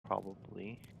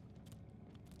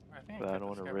think but I took don't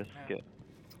want the to scout risk now. it.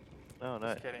 Oh,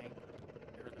 nice. Just kidding.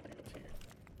 There were the dudes here.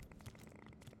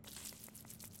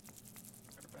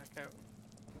 Gotta back out.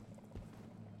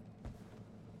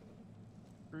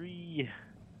 3.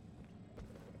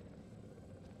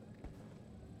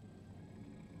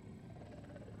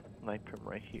 Snipe him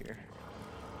right here.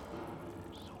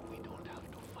 So we don't have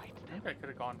to fight I them. think I could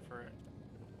have gone for it.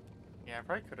 Yeah, I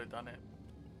probably could have done it.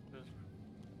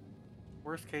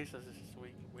 Worst case is just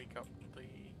wake up the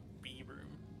B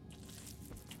room.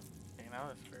 Okay, now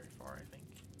that's very far, I think.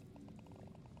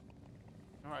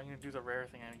 No, I'm gonna do the rare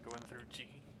thing and go in through G.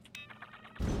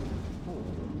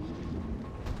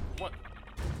 What?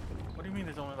 What do you mean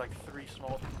there's only like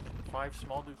 5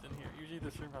 small dudes in here? Usually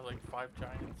this room has like 5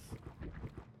 giants.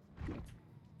 You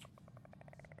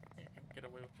can get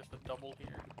away with just a double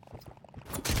here.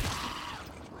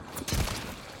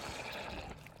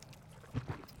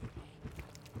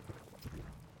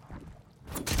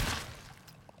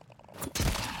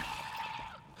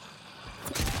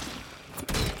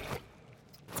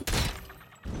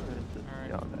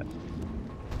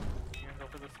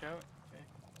 Scout? Okay.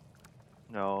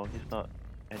 No, he's not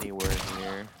anywhere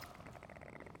near.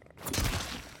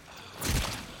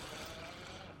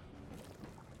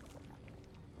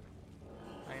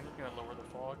 I'm just gonna lower the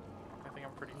fog. I think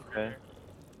I'm pretty free Okay. here.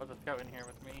 Put the scout in here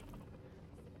with me.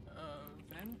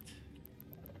 Vent?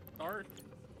 Start?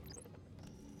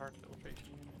 Start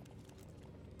filtration unit.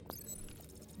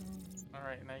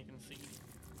 Alright, now you can see.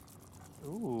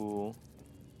 Ooh.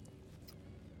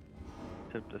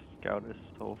 Tip the scout is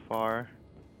so far.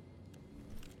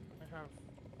 I have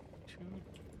 2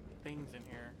 things in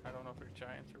here. I don't know if they're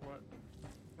giants or what.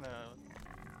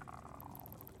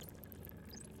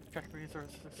 Check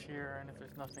resources here, and if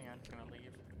there's nothing, I'm just gonna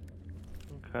leave.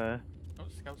 Okay. Oh,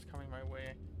 scout's coming my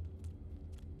way.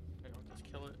 Maybe I'll just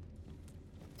kill it.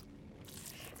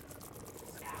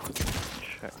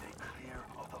 Check. Stay clear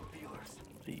of the feelers.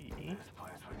 C. This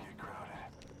place would get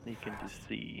crowded. You can do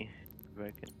C. If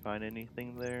I can find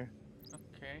anything there.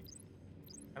 Okay.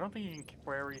 I don't think you can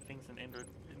query things in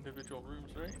individual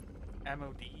rooms, right?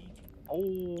 Ammo D.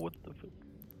 Oh, what the fuck?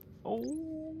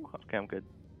 Oh. Okay, I'm good.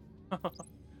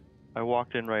 I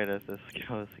walked in right as the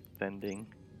scout was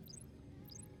extending.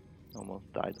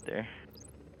 Almost died there.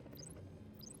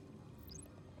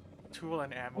 Tool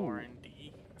and ammo are Ooh. in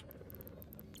D.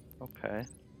 Okay.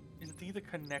 Is D the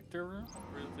connector room,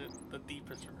 or is it the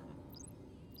deepest room?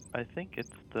 I think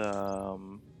it's the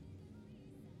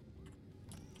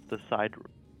side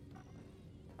room,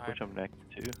 which I'm next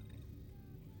to.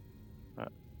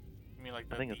 You mean like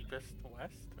the I think it's- deepest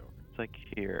west or It's like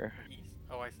here. east?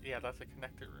 Oh, I see. Yeah, that's a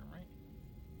connector room, right?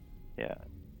 Yeah.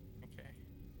 Okay.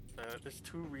 So there's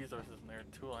 2 resources in there,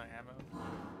 tool and ammo.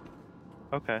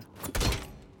 Okay.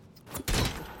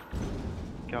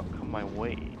 Scout, come my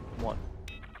way. Come on.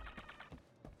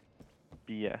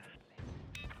 BS.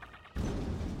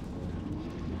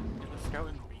 Is the scout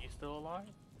in B still alive?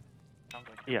 Sounds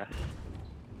like it. Yes.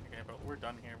 Okay, but we're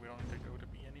done here. We don't need to go to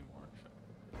B anymore. So.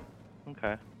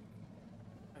 Okay.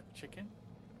 A chicken?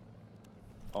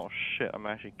 Oh shit, I'm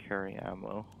actually carrying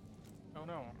ammo. Oh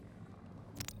no.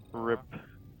 RIP.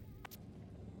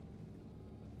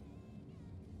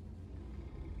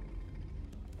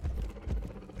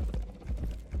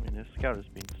 I mean, this scout is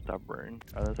being stubborn.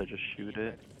 Unless I just shoot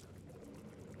it.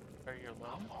 Are you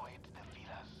alone? Avoid the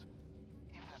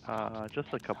feelers.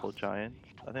 Just a couple giants.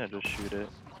 I think I just shoot it.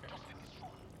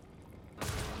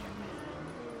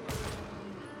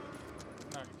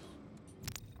 Nice.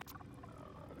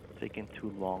 Taking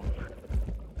too long.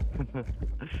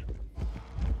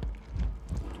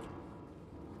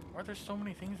 Why are there so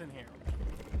many things in here?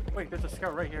 Wait, there's a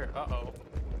scout right here. Uh-oh.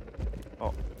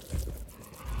 Oh.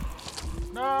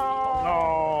 No!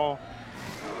 No!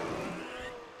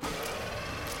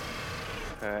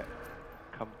 Okay.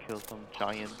 Come kill some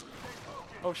giants.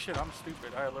 Oh shit, I'm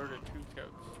stupid. I alerted 2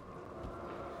 scouts.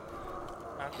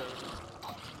 I have to...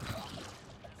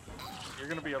 You're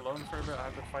gonna be alone for a bit. I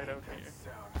have to fight out here.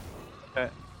 Okay.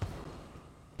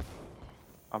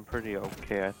 I'm pretty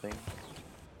okay, I think.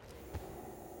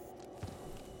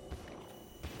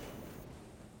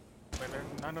 Wait,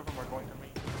 none of them are going to me.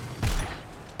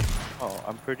 Oh,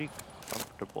 I'm pretty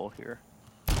comfortable here.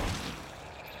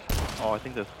 Oh, I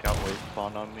think the scout wave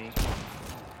spawned on me.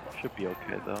 Should be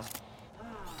okay though.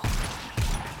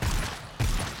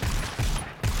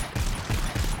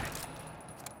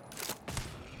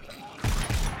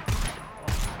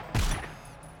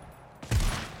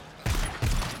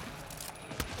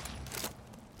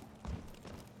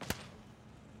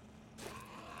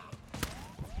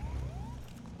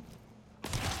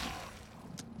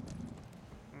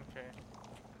 Okay.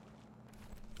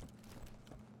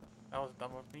 That was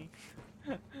dumb of me.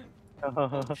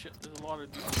 Holy shit, there's a lot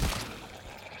of dudes.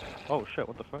 Oh shit,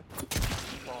 what the fuck?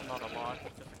 Well, not a lot,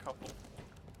 just a couple.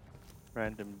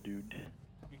 Random dude.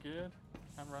 You good?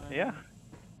 I'm running. Yeah.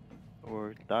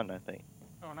 We're done, I think.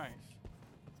 Oh, nice.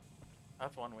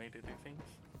 That's one way to do things.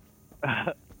 Got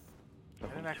I some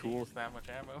didn't actually tools. use that much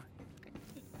ammo.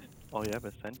 Oh, you have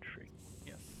a sentry.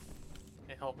 Yes.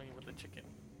 It helped me with the chicken.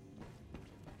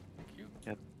 Cute.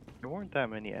 Yeah, there weren't that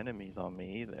many enemies on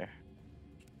me either.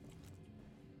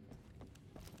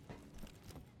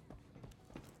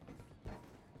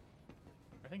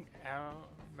 I think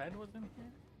Med was in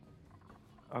here.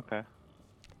 Okay.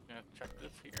 Gonna check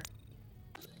this here.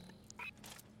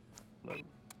 Look.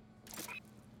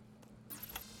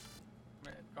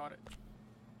 Med, got it.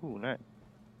 Ooh, nice.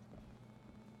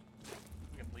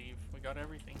 We can leave. We got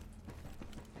everything.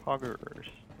 Poggers.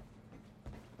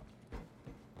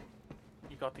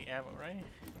 You got the ammo, right?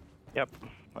 Yep.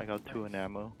 I got 2 in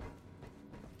ammo.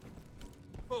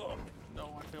 Oh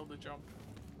no, I failed to jump.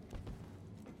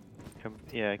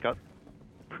 Yeah, I got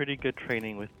pretty good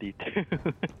training with D2.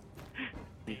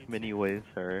 These mini waves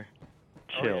are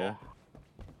chill. Oh, yeah.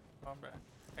 Combat.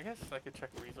 I guess I could check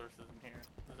resources in here.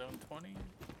 Zone 20.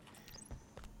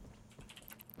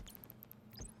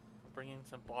 Bring in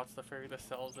some bots to ferry the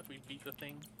cells if we beat the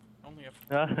thing. Only a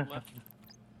few left.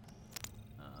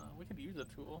 We could use a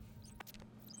tool.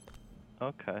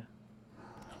 Okay.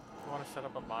 You want to set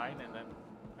up a mine and then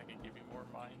I can give you more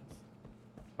mines.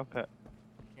 Okay.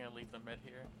 I'm gonna leave the med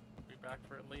here. Be back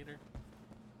for it later.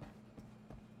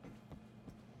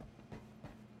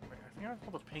 Wait, I think I was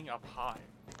able to ping up high,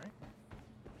 right?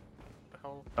 The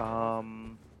hell?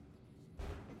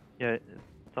 Yeah, it's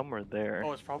somewhere there.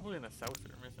 Oh, it's probably in the south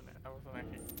room, isn't it? I wasn't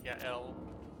actually. Yeah, L.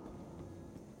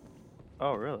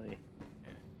 Oh, really?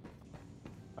 Yeah.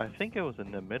 I think it was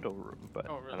in the middle room, but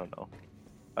Oh, really? I don't know.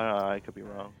 I could be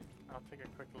wrong. I'll take a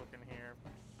quick look in here.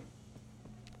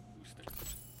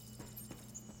 Boosters.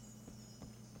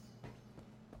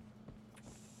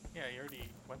 Yeah, you already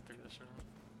went through this room.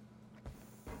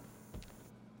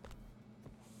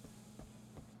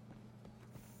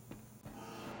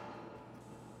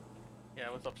 Yeah,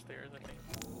 it was upstairs, I think.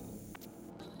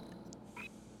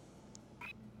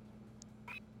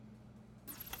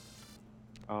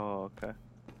 Oh, okay.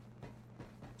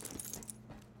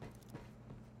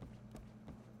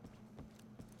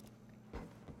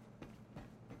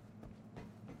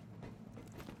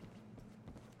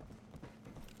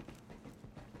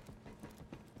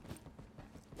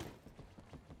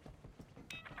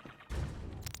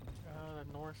 The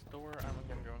north door. I'm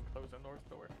gonna go and close the north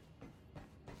door.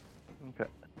 Okay.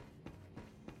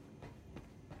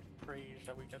 Praise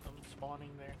that we get them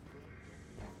spawning there.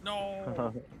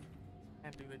 No!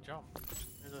 Can't do the jump.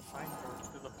 There's a signboard.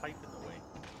 There's a pipe in the way.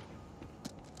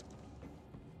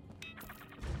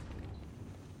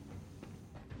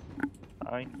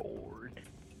 Signboard.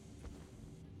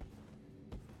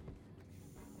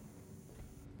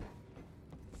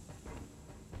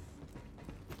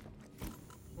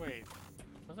 Wait,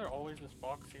 was there always this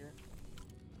box here?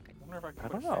 I wonder if I can I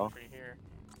put don't know. sentry here.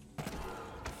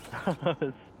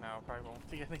 Yeah. No, I probably won't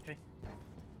see anything.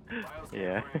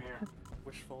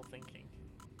 Wishful thinking.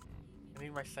 I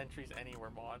need my sentries anywhere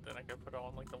mod, then I can put it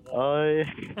on like the wall. Oh, yeah.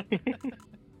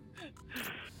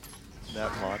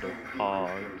 That mod is hog.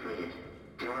 I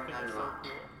think it's so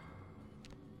cool.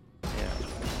 Yeah.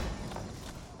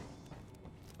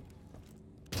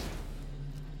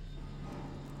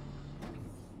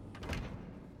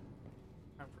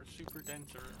 Time for super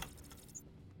denser.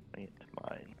 It's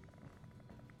mine.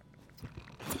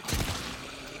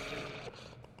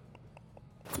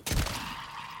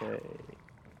 Okay.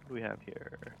 What do we have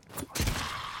here?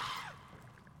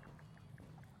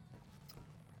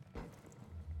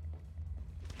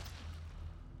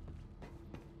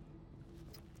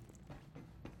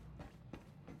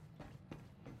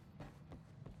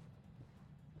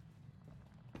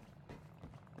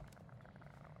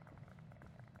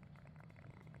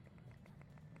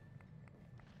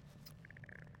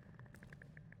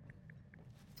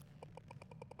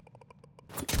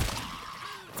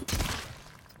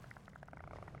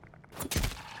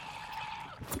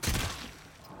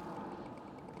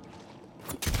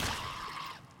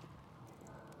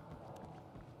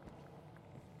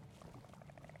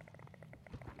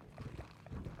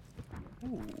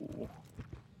 Ooh.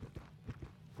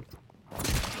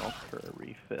 Milk for a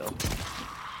refill.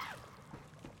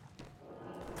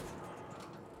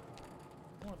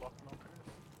 More lock milkers.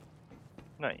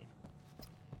 Nice.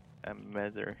 And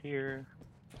mezzer here.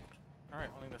 Alright,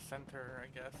 only the center, I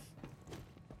guess.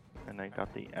 And I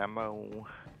got the ammo.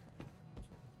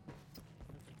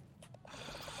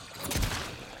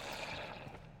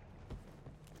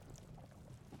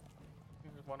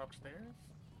 one upstairs.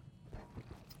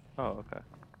 Oh, okay.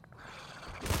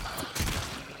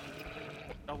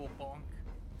 Double bonk.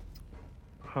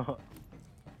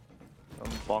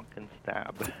 Bonk and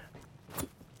stab.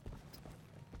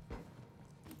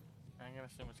 I'm gonna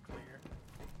assume it's clear.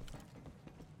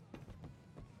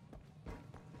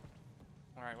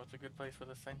 Alright, what's a good place for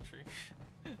the sentry?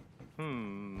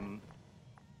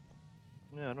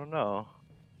 Yeah, I don't know.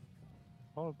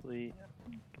 Probably.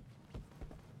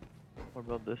 What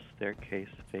about this staircase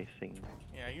facing?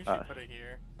 Yeah, I usually us? put it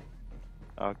here.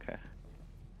 Okay.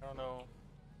 I don't know.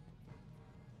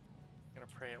 I'm gonna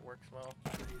pray it works well.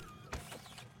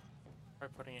 Try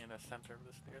putting it in the center of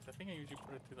the stairs. I think I usually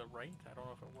put it to the right. I don't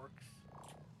know if it works.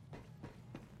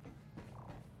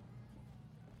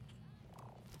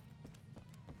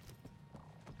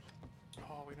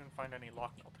 Oh, we didn't find any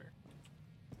lock melter.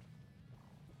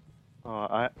 Oh,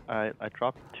 I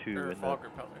dropped 2 Or in fog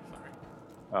repeller, sorry.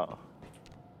 Oh.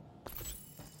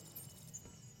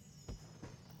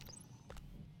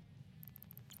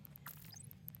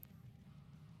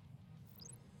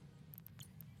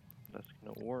 That's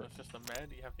gonna work. It's just a med.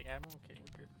 You have the ammo? Okay,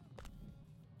 we're good.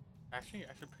 Actually, I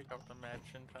should pick up the med,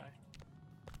 shouldn't I?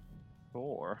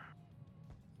 Sure.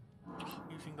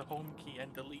 Using the home key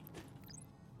and delete.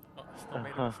 Oh, I still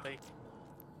made a mistake.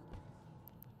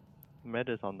 Med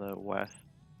is on the west.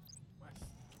 West.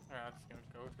 Alright, I'm just gonna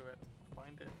go to it,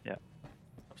 find it. Yeah.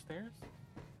 Upstairs?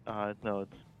 No,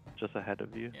 it's just ahead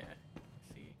of you. Yeah, I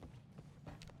see.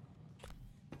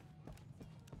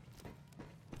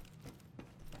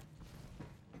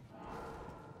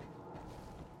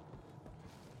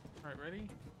 Alright, ready?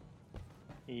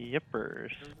 Yippers.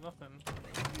 There's nothing.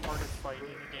 Hardest fight in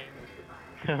the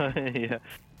game. Yeah.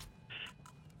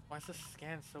 Why is this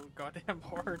scan so goddamn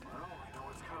hard?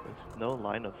 There's no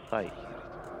line of sight.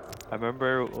 I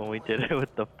remember when we did it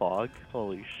with the fog.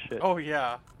 Holy shit. Oh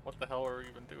yeah. What the hell are we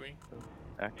even doing?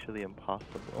 Actually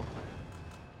impossible.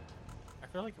 I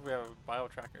feel like if we have a bio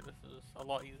tracker, this is a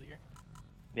lot easier.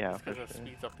 Yeah, Just for because it sure.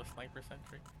 speeds up the sniper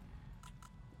sentry.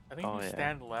 I think Oh, if you yeah.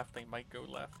 stand left, they might go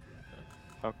left.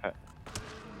 So. Okay.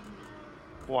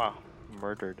 Wow.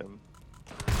 Murdered him.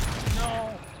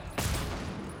 No!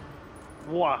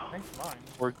 Wow. Nice mine.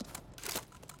 We're...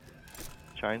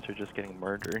 Giants are just getting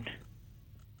murdered.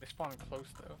 They spawn close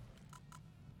though.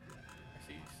 I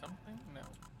see something? No.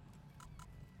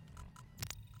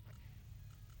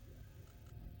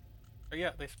 But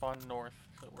yeah, they spawn north,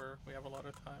 so we have a lot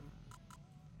of time.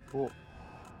 Cool.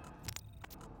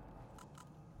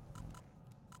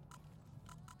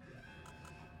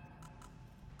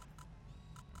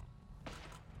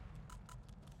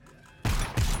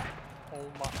 Oh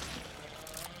my.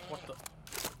 What the?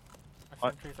 My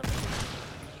What? sentries are missing.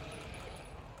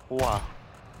 Wow.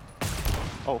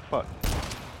 Oh fuck.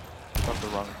 That's the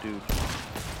wrong dude.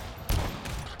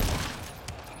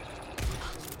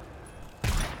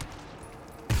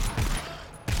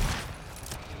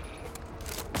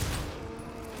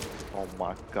 Oh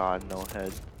my god, no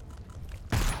head.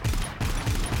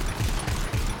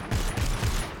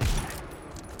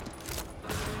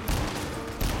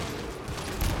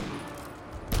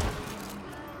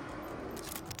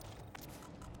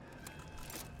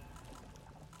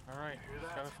 Alright,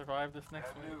 just gotta survive this next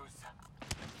wave.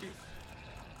 Thank you.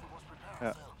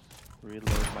 Yeah.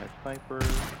 Reload my sniper.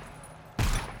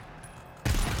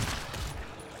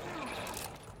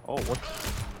 Oh, what?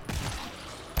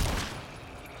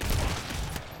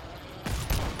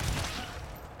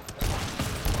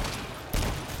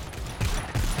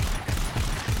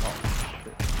 Oh,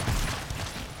 shit.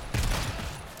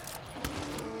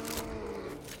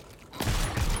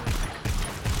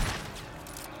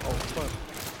 Oh, fuck.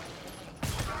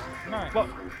 Nice. Fuck.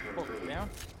 Oh, down?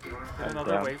 Did I'm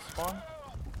another down. wave spawn?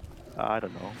 I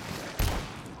don't know.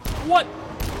 What?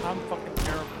 I'm fucking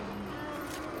terrible.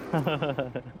 I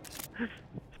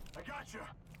got you.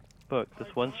 Look,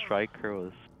 this one striker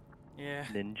was Yeah.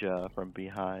 ninja from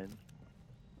behind.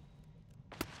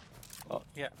 Oh,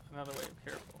 yeah, another wave,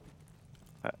 careful.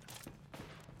 Okay.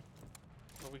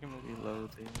 Well, we can move.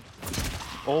 Reloading.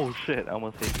 Oh shit, I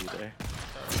almost hit you there.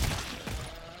 Sorry.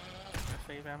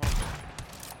 Save ammo.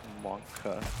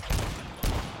 monkaS.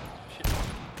 Shit.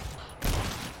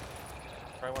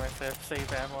 Right when I said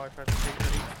save ammo, I tried to save your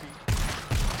HP.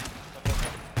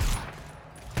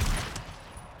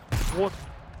 What?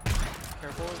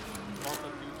 Careful, lots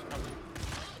of dudes coming.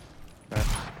 Okay.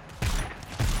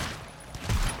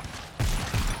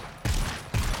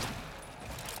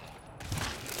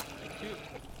 Thank you.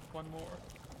 One more.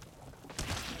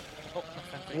 Oh, my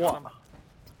sentry What? got him.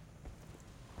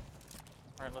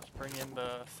 Alright, let's bring in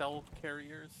the cell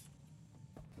carriers.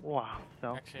 Wow,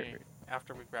 self Actually, carry.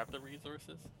 after we grab the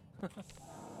resources.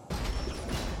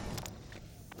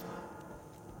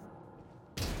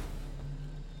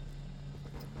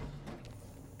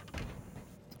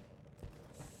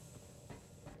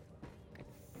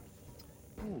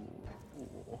 Ooh.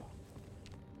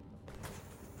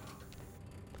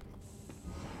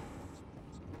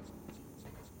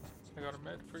 I got a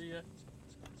med for you.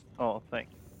 Oh,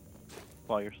 thanks.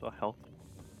 While you're so healthy.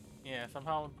 Yeah,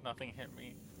 somehow nothing hit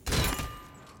me.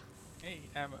 Hey,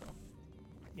 ammo.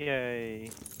 Yay.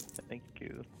 Thank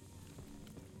you.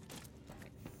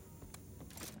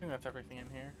 I think that's everything in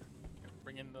here.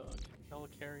 Bring in the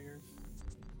helicarriers.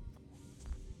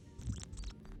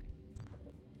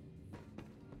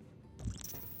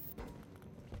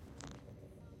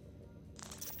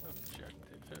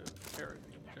 Objective. Carry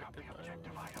the objective.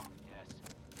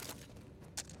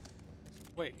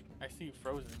 Wait, I see you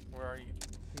frozen. Where are you?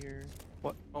 Here.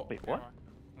 What? Oh, Wait, never what? mind.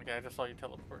 Okay, I just saw you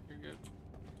teleport. You're good.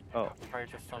 Oh.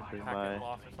 Probably just some I think packet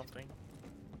loss or something.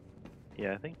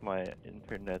 Yeah, I think my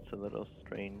internet's a little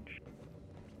strange.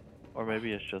 Or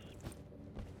maybe it's just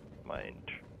my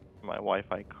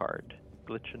Wi-Fi card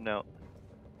glitching out.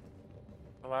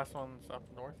 The last one's up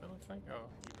north, it looks like. Oh,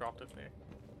 you dropped it there.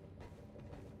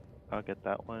 I'll get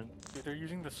that one. Dude, they're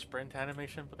using the sprint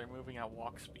animation, but they're moving at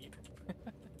walk speed.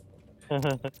 You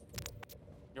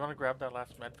want to grab that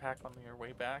last med pack on your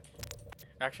way back?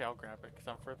 Actually, I'll grab it because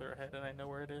I'm further ahead and I know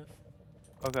where it is.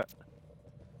 Okay.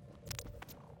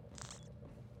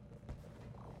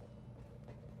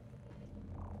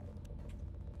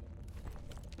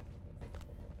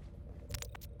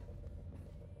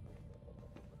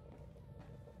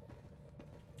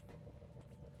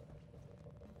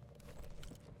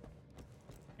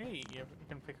 Hey, you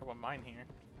can pick up a mine here.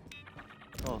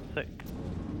 Oh, sick.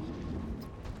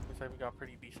 Looks like we got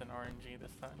pretty decent RNG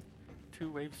this time. 2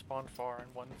 waves spawn far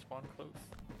and 1 spawn close.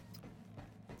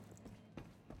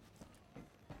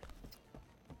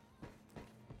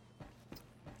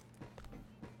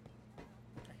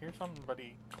 I hear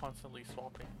somebody constantly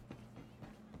swapping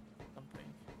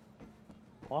something.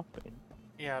 Swapping?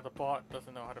 Yeah, the bot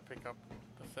doesn't know how to pick up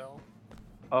the cell.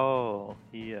 Oh,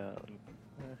 he,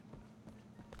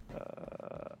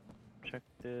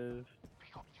 objective.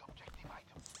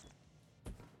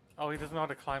 Oh, he doesn't know how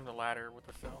to climb the ladder with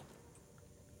the cell.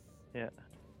 Yeah.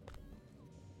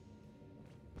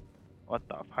 What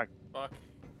the fuck? Fuck.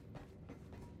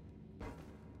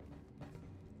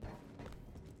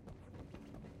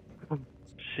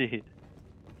 Shit. It's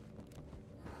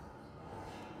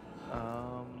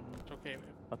okay,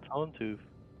 man. I'll tell him to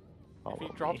follow If he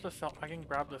me. drops the cell, I can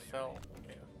grab the cell.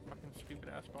 Okay, fucking stupid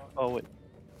ass bot. Oh, wait.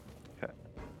 Okay.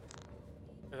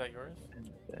 Is that yours?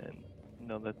 And then,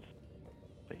 no, that's,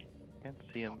 wait, can't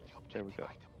see him. There we go.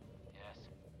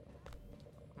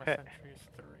 My Hey. sentry is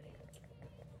 3.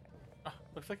 Ah,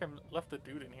 looks like I left a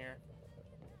dude in here.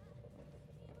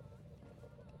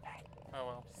 Oh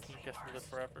well, he gets to live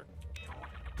forever.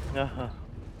 Uh-huh.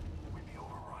 We'll be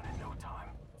overrun in no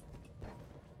time.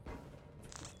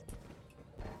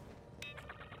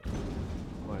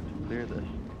 Want to clear this.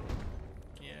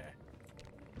 Yeah.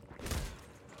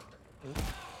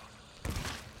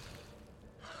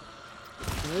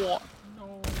 What? No.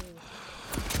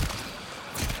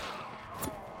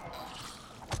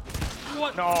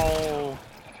 What? No! I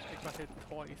got hit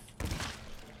twice.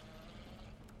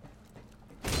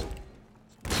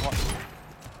 What?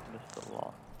 Missed a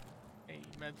lot. Hey,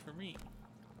 meds for me.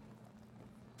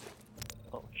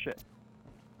 Oh shit.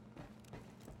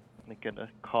 Making a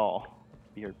call.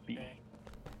 BRB. Okay.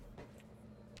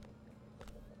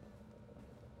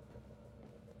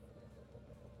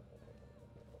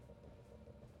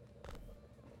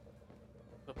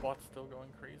 The bot's still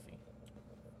going crazy.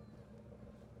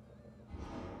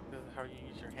 This is how you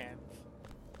use your hands.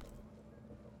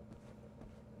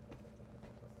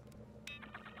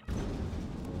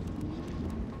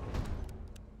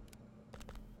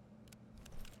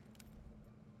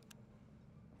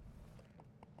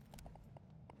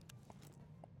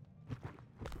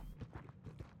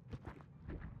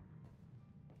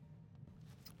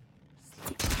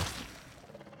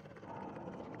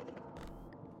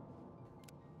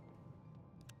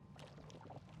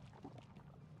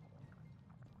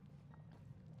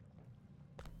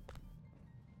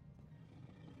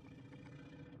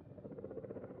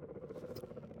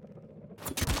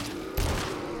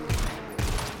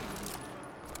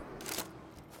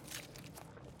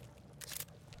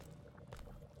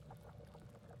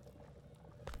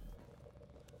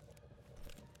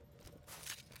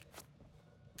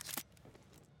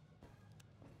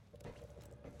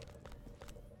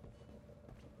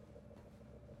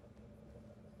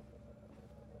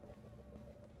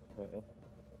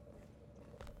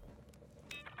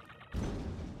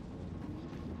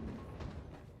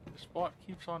 This bot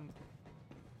keeps on.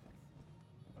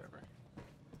 Whatever.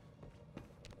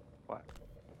 What?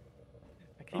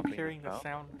 I keep Dropping hearing it the out?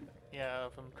 sound, yeah,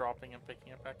 of him dropping and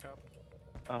picking it back up.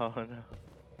 Oh no.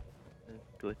 This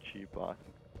glitchy bot.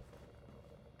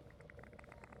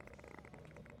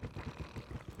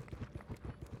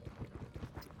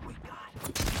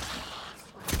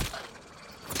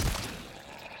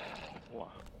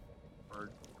 Wow.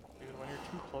 Bird. Dude, when you're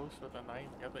too close with a knife,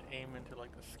 you have to aim into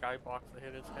like the skybox to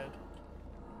hit his head.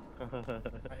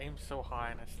 I aimed so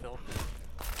high and I still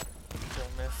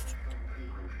missed.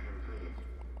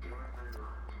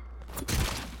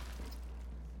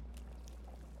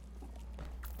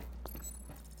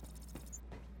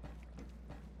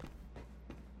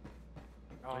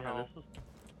 Oh yeah, no. this is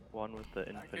one with the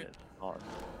infinite spawn.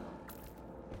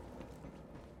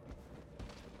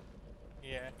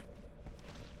 Yeah,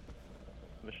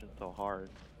 Mission's so hard.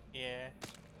 yeah.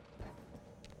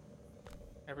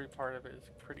 Every part of it is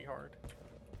pretty hard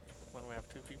when we have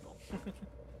two people.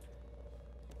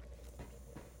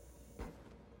 Our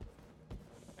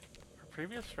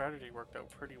previous strategy worked out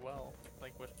pretty well,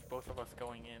 like with both of us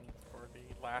going in for the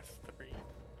last three.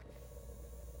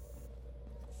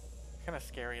 Kind of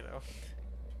scary though.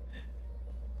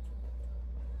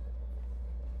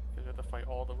 Because we have to fight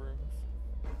all the rooms.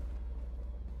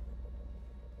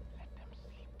 Let them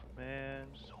sleep Man,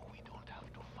 so we don't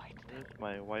have to fight them. where's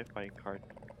my Wi-Fi card?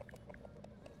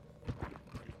 You can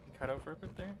cut out for a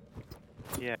bit there.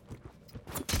 Yeah.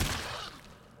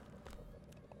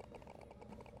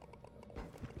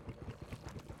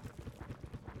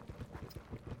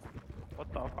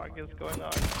 What the fuck is going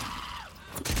on?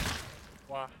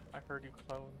 Wow, I heard you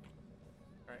clone.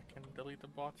 Alright, can delete the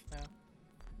bots now.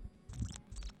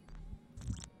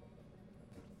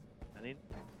 I need.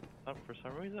 For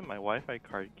some reason, my Wi-Fi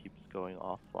card keeps going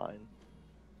offline.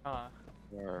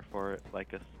 Or for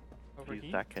like a few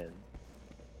Overheat? seconds.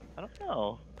 I don't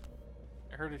know.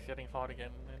 I heard it's getting hot again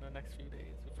in the next few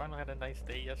days. We finally had a nice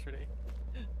day yesterday.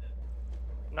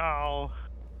 No.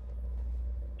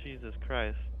 Jesus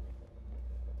Christ.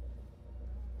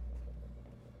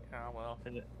 Ah, well.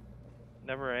 And it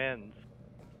never ends.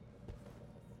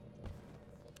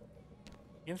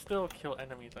 You can still kill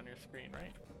enemies on your screen,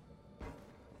 right?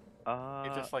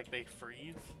 It's just like they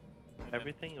freeze. and then-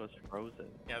 everything was frozen.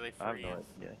 Yeah, they I have freeze. no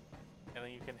idea. And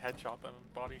then you can headshot them,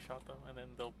 body shot them, and then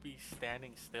they'll be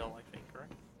standing still, I think,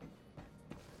 right?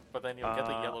 But then you'll get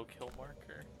the yellow kill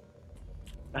marker.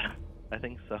 I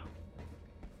think so.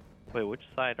 Wait, which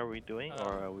side are we doing,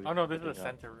 or are we? Oh no, this is the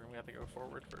splitting up? center room. We have to go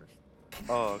forward first.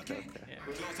 Oh, okay, okay.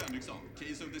 Yeah. Class Hendrickson,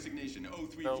 case of designation So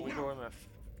 034. we go in the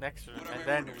next room, What are and my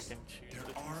then we orders? can choose There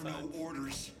the two are sides. no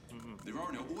orders. Mhm. There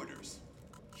are no orders.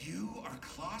 You are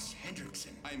Klaus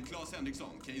Hendrickson. I am Claes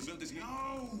Henriksson, case of designation.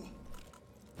 No!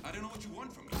 I don't know what you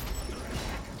want from me.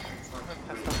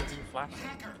 Test out the new flashlight.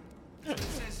 Hacker! It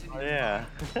says in Oh your yeah.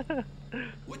 file.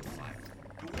 What file?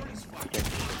 The warden's file. Get the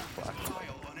There's a flashlight.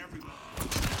 file on everyone.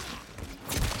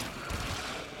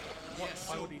 Yes,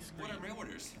 why so would he what are scream? my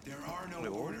orders? There are no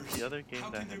Wait, what orders. was the other game How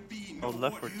that can there had? be no Oh,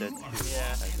 Left 4 orders? Dead You 2 are Yeah. Klaus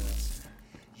had that. Hendrickson.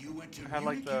 You went to I had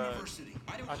like Munich the University.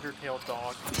 I don't Undertale dog know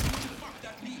what the fuck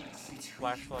that means. It's who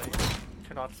flashlight.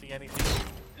 Cannot see anything.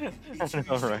 It's who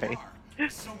All you right. are.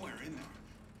 Somewhere in there.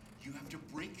 You have to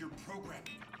break your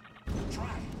programming.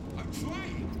 Try. I'm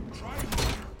trying. Try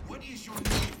harder. What is your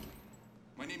name?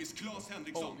 My name is Claes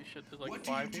Henriksson. Holy shit, there's like What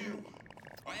do 5 you here. do?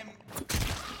 I am an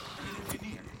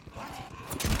engineer. What?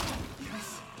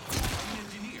 Yes, I'm an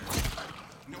engineer.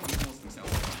 No one calls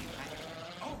themselves.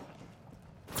 Oh.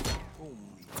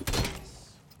 Yes.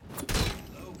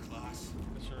 Hello, Klaus.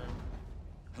 This room.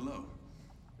 Hello.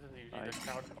 This is usually Nice. the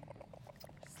couch.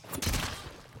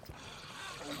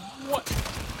 What?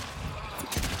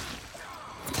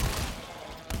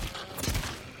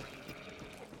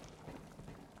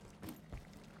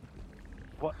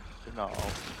 What? No.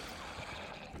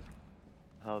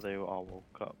 How they all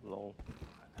woke up, lol.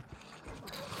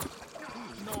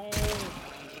 No.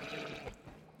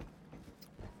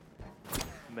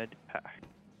 Med pack.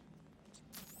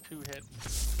 2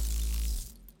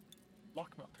 hits.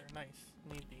 Lock melter, nice.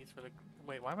 Need these for the.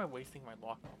 Wait, why am I wasting my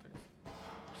lock melters?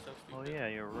 So Oh stupid. yeah,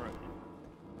 you're right.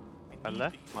 I need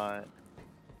left these. my.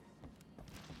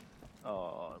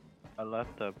 Oh, I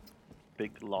left a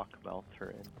big lock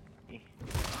melter in the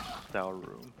cell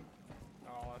room.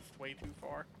 Oh, that's way too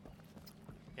far.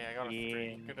 Yeah, I got a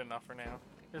 3. Yeah. Good enough for now.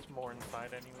 There's more inside,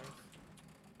 anyways.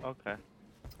 Okay.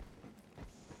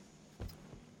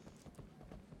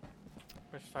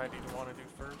 Which side do you want to do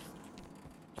first?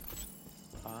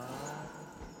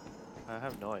 I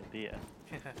have no idea.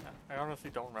 I honestly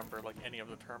don't remember like any of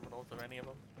the terminals of any of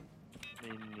them.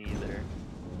 Me neither.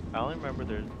 I only remember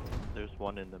there's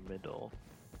one in the middle.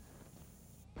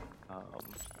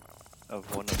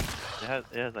 Of one of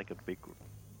it has like a big,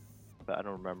 but I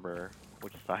don't remember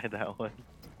which side that one.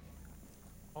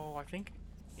 Oh, I think,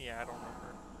 yeah, I don't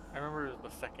remember. I remember it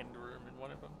was the second room in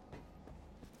one of them.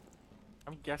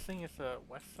 I'm guessing it's a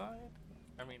west side?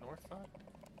 I mean north side?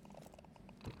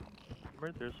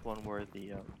 Remember there's one where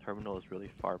the terminal is really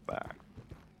far back.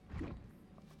 You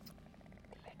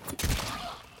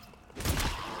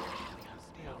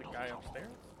know, the guy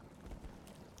upstairs?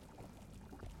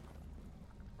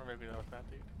 Or maybe that was that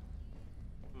dude.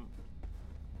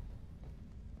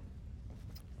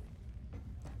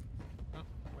 Oh,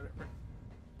 whatever.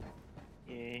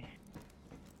 Yeah.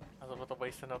 I was about to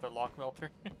waste another lock melter.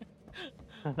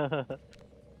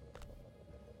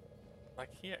 Like,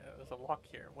 yeah, there's a lock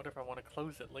here. What if I want to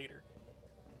close it later?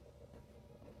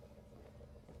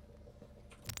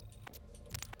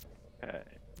 Okay.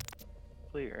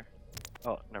 Clear.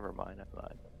 Oh, never mind. I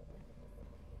lied.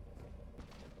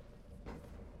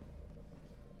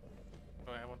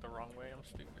 Oh, I went the wrong way. I'm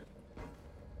stupid.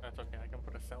 That's okay. I can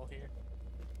put a cell here.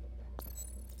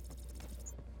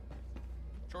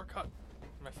 Shortcut.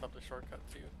 Messed up the shortcut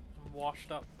too. I'm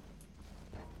washed up.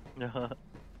 Been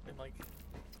like,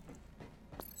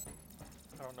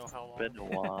 I don't know how long. Been a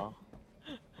while.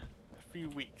 A few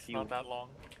weeks, not that long.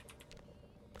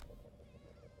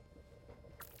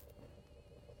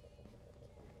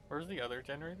 Where's the other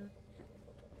generator?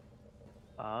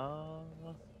 Oh,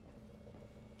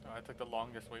 I took the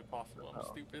longest way possible. I'm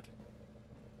stupid.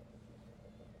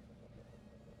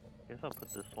 Guess I'll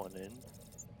put this one in.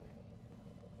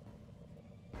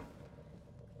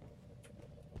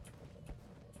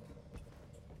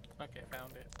 Okay,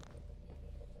 found it.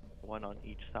 One on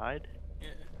each side? Yeah.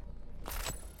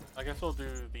 I guess we'll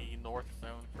do the north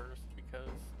zone first because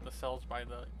the cell's by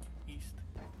the east.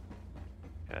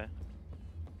 Okay.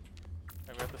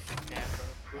 I have to scan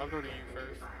both. I'll go to you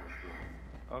first.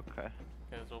 Okay.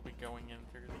 Because we'll be going in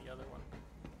through the other one.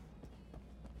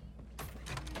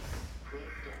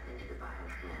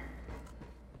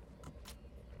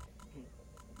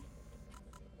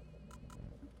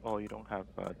 Oh, you don't have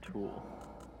a tool.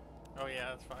 Oh yeah,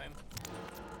 that's fine.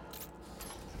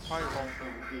 Probably won't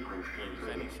use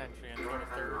any sentry until the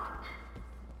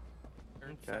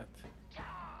third set.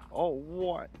 Oh,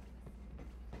 what?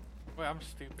 Wait, I'm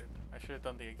stupid. I should have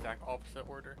done the exact opposite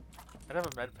order. I'd have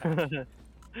a med pack.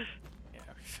 Yeah,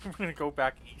 I'm gonna go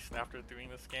back east after doing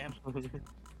the scan.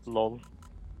 Lol.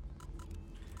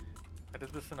 I did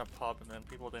this in a pub and then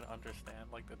people didn't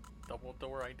understand like the double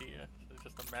door idea. It's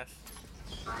just a mess.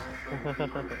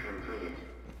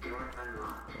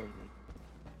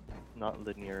 Not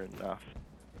linear enough.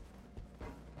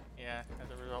 Yeah, as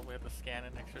a result we have to scan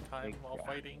an extra time while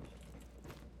fighting.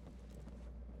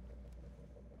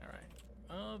 Alright.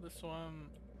 Oh, this one...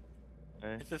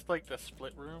 Is this like the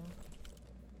split room?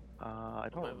 I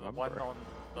don't remember. The one on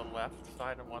the left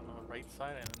side and one on the right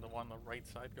side, and then the one on the right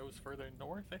side goes further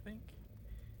north, I think?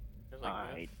 There's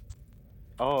like this.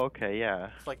 Oh, okay, yeah.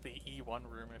 It's like the E1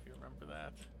 room, if you remember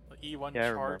that. The E1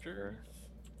 yeah, chargers.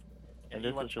 Yeah, and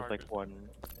this E1 is just like one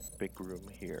big room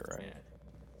here, right? Yeah.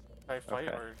 Should I fight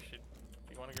or do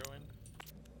you want to go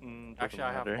in? Actually,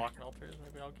 I have lock melters.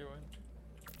 Maybe I'll go in.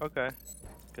 Okay.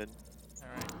 Good.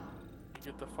 Alright. You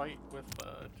get the fight with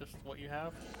just what you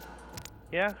have?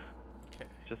 Yeah. Okay.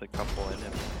 Just a couple in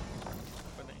it.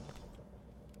 Opening.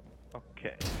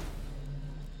 Okay.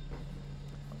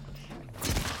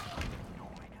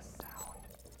 Don't make a sound.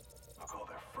 I'll call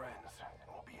their friends and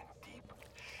we'll be in deep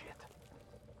shit.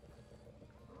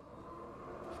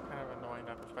 It's kind of annoying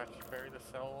not to fetch ferry the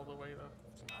cell all the way though.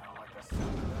 I don't like the sound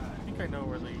of that. I think I know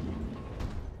where they...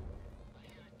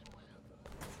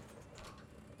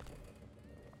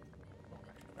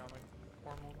 Found a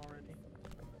hormone already.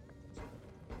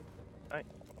 Alright.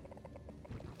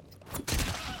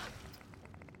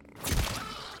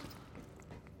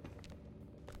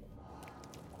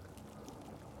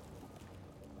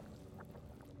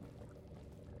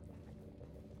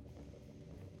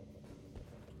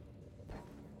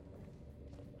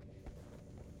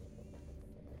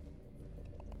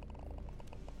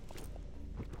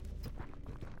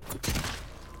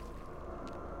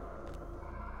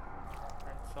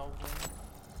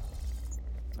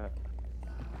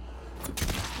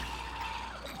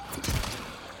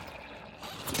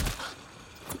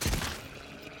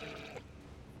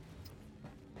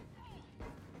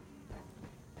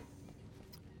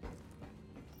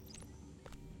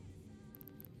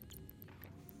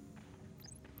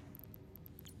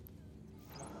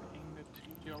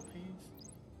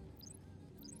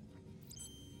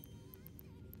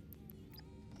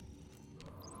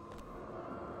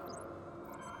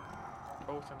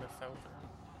 both in the south room.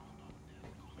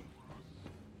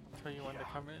 I'll tell you when to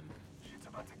come in. Shit's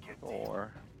about to get deep.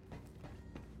 Or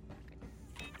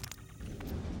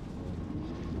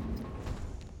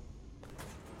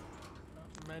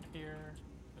Med here.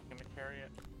 I'm gonna carry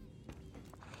it.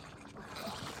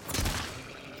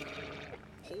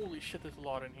 Holy shit, there's a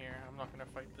lot in here. I'm not gonna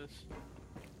fight this.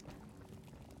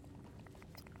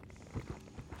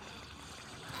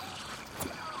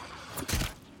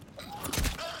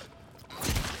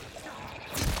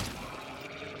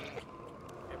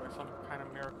 Okay, by some kind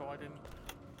of miracle, I didn't.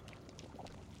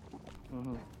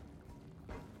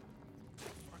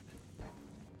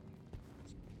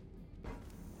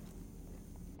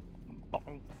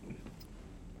 bonk.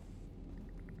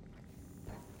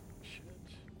 Shit.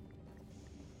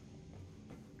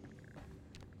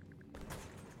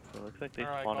 So it looks like they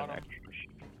Alright, spawn an got 'em. extra.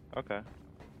 Okay.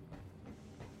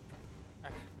 I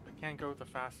can't go the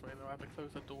fast way though. I have to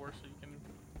close the door so you can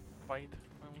fight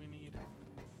when we need.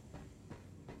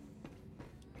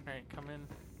 Alright, come in.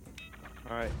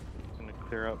 Alright. Gonna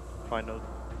clear up, find those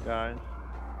guys.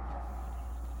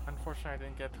 Unfortunately, I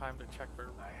didn't get time to check for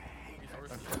I hate that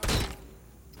resources. sound.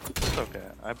 It's okay.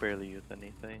 I barely use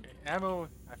anything. Okay, ammo.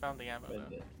 I found the ammo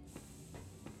though.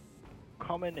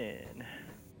 Coming in.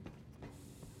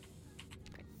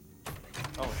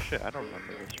 Oh shit, I don't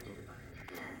remember this route.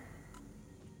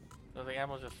 So the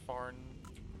ammo's just far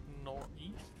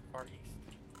northeast? Far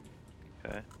east.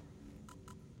 Okay.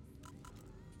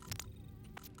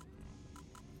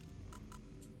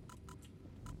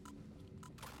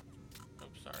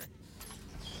 Oops, sorry.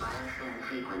 R7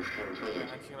 sequence completed.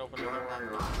 I'm just gonna open the Door door.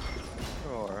 unlocked.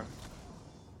 Sure.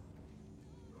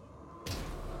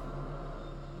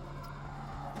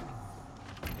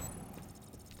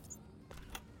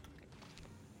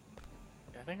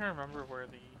 Yeah, I think I remember where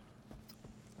the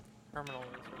terminal is.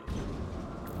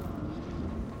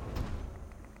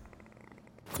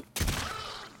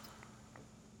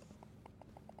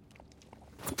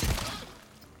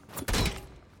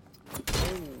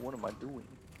 Oh, what am I doing?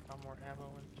 Got more ammo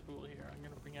and tool here. I'm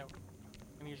gonna bring out.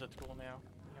 I'm gonna use a tool now.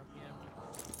 Bring out the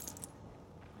ammo.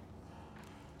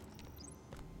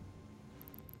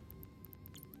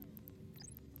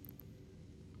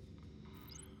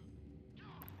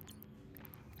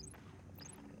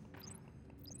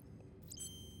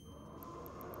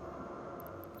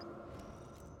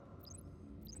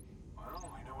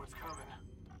 Well, we know what's coming.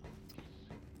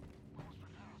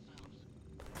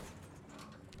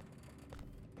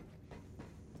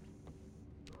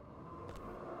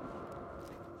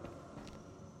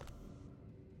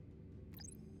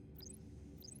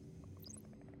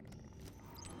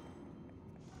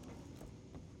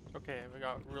 Okay, we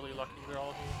got really lucky. They're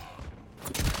all here.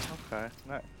 Okay,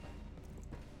 nice.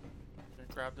 I'm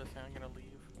gonna grab this and I'm gonna leave.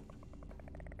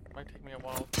 Might take me a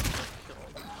while to kill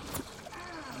them.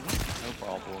 No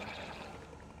problem.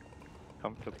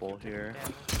 Comfortable here.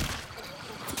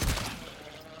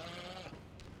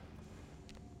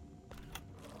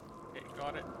 Okay,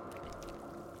 got it.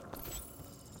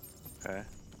 Okay.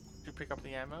 Did you pick up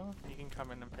the ammo? You can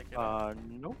come in and pick it up.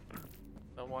 Nope.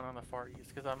 The one on the far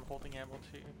east, because I'm holding ammo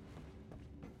too.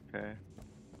 Okay.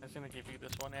 I'm just gonna give you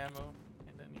this one ammo,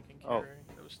 and then you can Oh. carry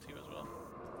those two as well.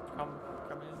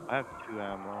 Come in. I have 2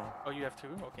 ammo. Oh, you have two?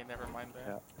 Okay, never mind that.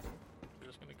 Yeah. We're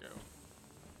just gonna go.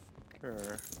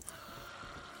 Sure.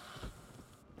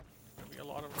 There'll be a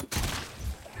lot of them.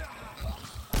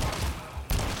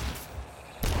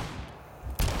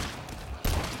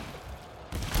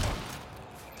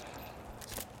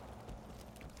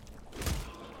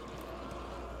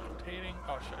 Rotating.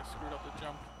 Oh shit, I screwed up the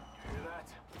jump. You hear that?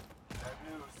 Bad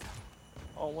news.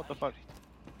 Oh, what the fuck?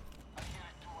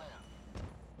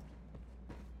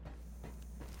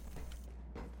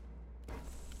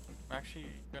 I'm actually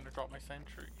gonna drop my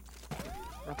sentry.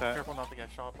 Okay. Careful not to get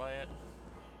shot by it.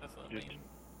 That's the Just- main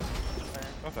concern.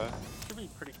 Okay. Should be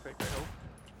pretty quick, I hope.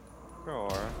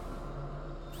 Sure.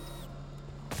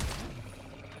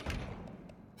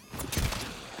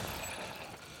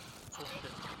 Oh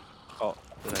shit. Oh,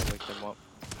 did I wake them up?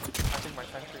 I think my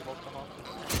sentry woke them up.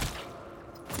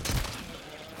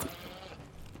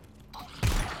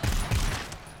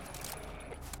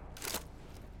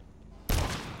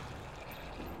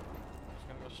 Just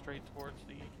gonna go straight towards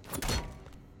the.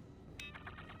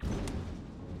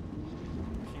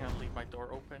 I'm gonna leave my door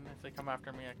open. If they come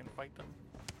after me, I can fight them.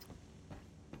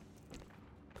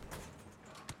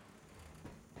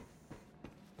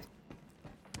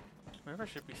 Maybe I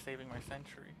should be saving my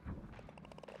sentry.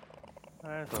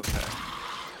 That's okay. I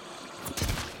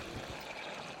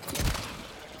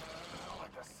don't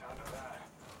like the sound of that.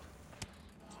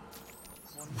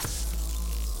 One.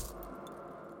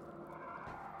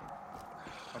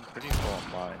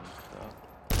 mine, so.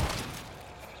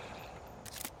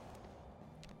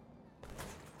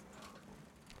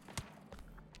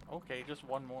 Okay, just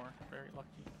one more. Very lucky.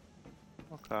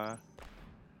 Okay.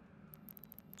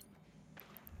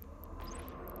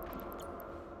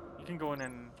 You can go in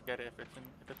and get it if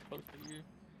it's close to you.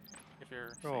 If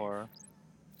you're Sure.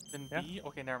 safe. Then Yeah. B?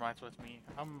 Okay, never mind, so it's me.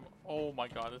 Oh my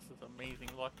god, this is amazing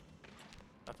luck.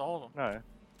 That's all of them. No.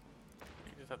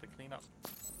 You just have to clean up.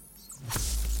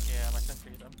 Yeah, my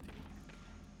sentry's empty.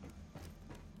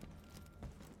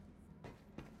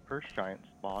 First giant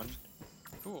spawned.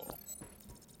 Cool.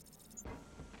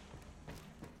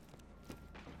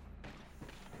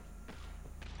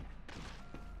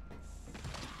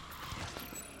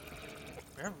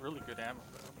 We have really good ammo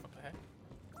though. What the heck?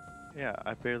 Yeah,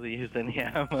 I barely used any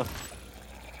ammo. Is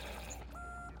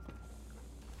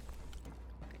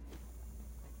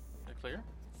it clear?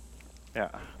 Yeah.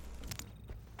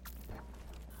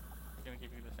 Gonna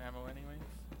give you this ammo anyways.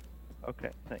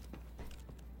 Okay, thanks.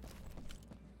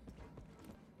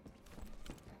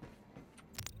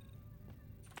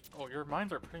 Oh, your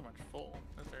mines are pretty much full.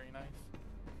 That's very nice.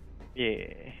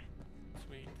 Yeah.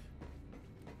 Sweet.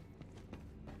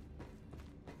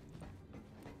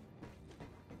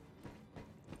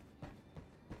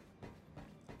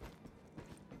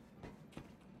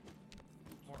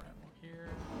 More ammo here.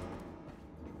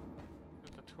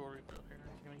 There's a tool refill here.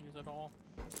 Is he gonna use it all?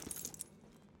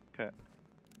 Okay.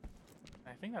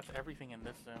 I think that's everything in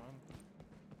this zone.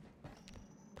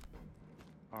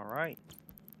 Alright.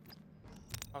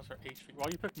 How's our HP? Well,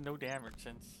 you took no damage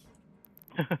since.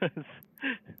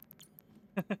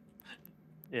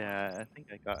 Yeah, I think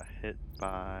I got hit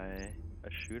by a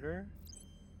shooter.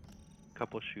 A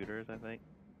couple shooters, I think.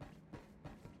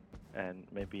 And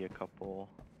maybe a couple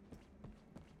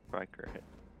striker hits.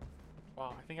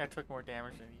 Wow, I think I took more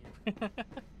damage than you.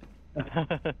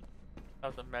 That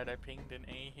was a med I pinged in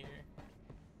A here.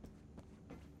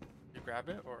 Did you grab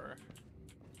it or?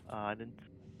 I didn't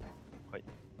quite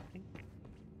think.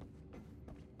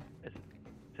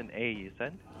 It's an A, you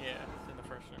said? Yeah, it's in the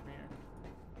first room here.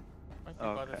 Might be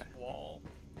by this Okay. wall.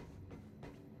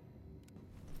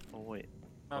 Oh, wait.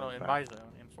 No, Going in back. my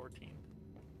zone, in 14.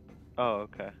 Oh,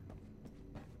 okay.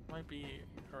 Might be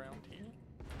around here.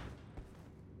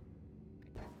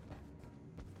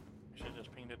 I should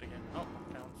just pinged it again. Oh,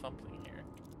 found something here.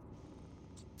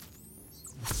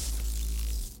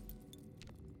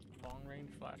 Long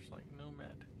range flashlight, no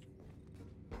med.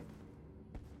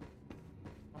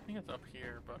 I think it's up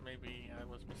here, but maybe I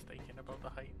was mistaken about the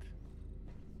height.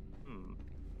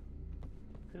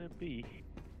 Could it be?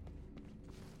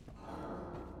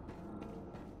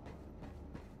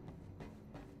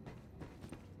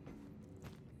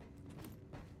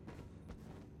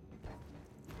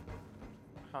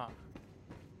 Huh.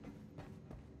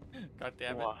 God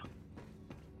damn it. Wow.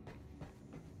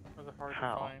 Was it hard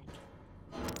How?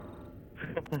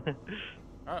 to find?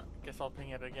 Oh, guess I'll ping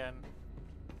it again.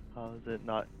 How is it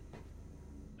not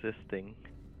existing?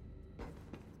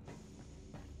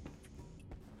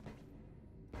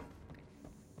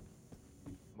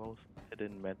 Most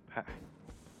hidden med pack.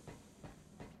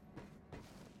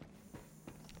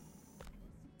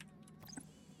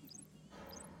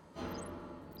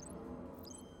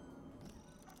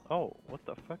 Oh, what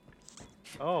the fuck?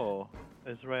 Oh,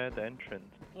 it's right at the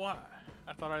entrance. What?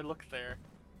 I thought I looked there.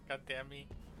 God damn me.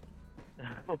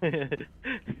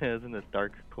 It's in a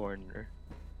dark corner.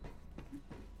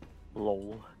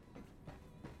 Lol.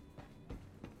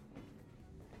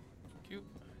 Cute.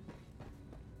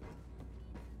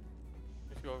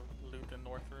 Let's go loot the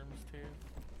north rooms too.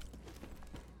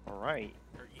 Alright.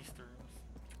 Or east rooms.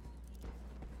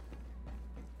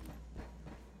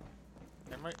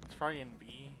 It's probably in B.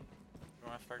 You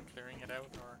wanna start clearing it out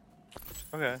or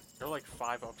Okay. there are like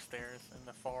 5 upstairs in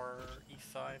the far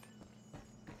east side.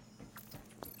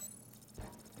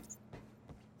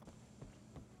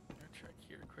 I'll check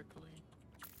here quickly.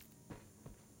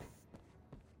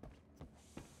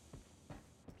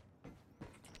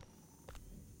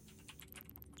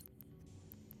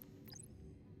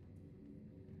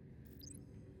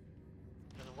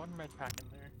 There's one med pack in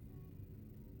there.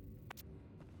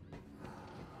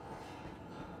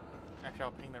 Actually,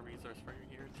 I'll ping the resource for you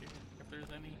here too, if there's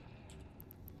any.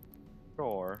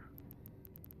 Sure.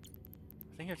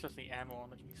 I think it's just the ammo on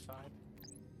the east side.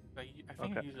 I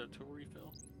think I Okay. used a tool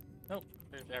refill. Nope,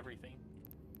 there's everything.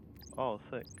 Oh,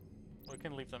 sick. We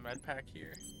can leave the med pack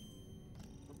here.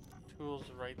 Tools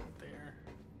right there.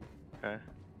 Okay.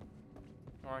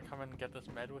 You wanna come and get this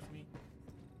med with me?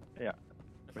 Yeah.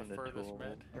 It's Bring the the furthest tool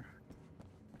med. over.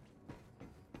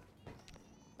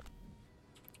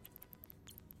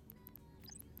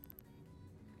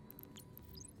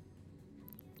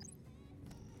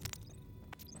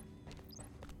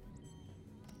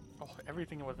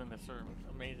 Everything was in this room.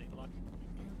 Amazing luck.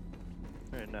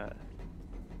 Or not.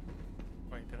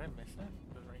 Wait, did I miss it?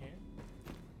 Is it right here?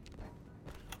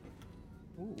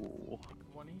 Ooh.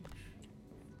 One each.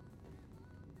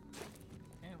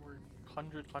 And we're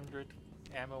 100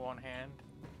 ammo on hand.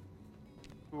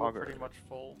 We're Auger. pretty much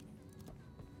full.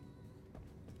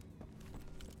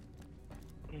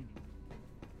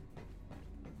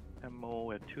 Ammo,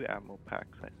 we have 2 ammo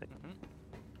packs, I think.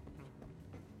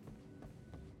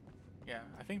 Yeah,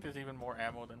 I think there's even more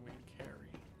ammo than we can carry.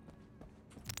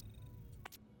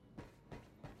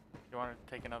 You want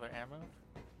to take another ammo?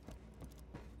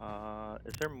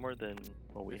 Is there more than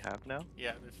what we have now?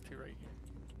 Yeah, there's 2 right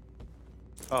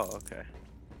here. Oh, okay.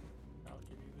 I'll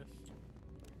give you this.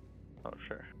 Oh,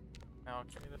 sure. Now I'll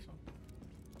give you this one.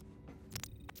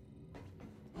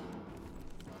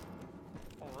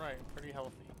 Alright, pretty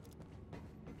healthy.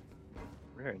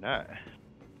 Very nice.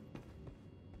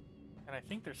 And I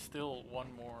think there's still one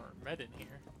more med in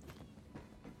here.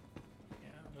 Yeah,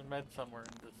 there's a med somewhere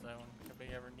in this zone if we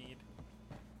ever need.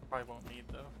 Probably won't need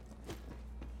though.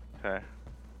 Okay.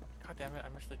 God damn it, I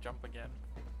missed the jump again.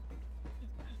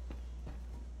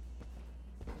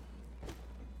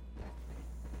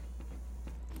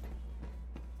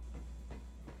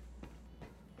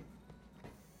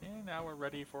 And now we're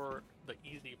ready for the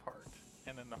easy part,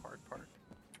 and then the hard part.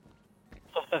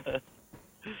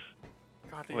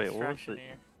 God, the Wait, what was extraction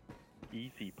the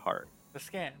here. easy part? The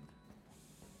scan.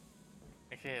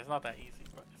 Actually, it's not that easy,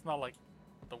 but it's not like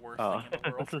the worst Oh. thing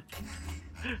in the world.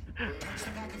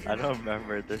 I don't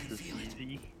remember. This is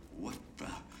easy. What the?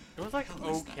 It was like hell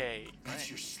is that? okay, That's right?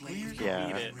 your We slave usually Yeah.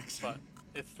 beat it, but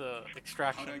it's the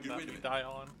extraction How'd I get that rid we of it? die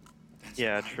on. That's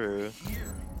Yeah, right true.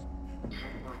 Here.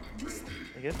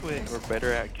 I guess we're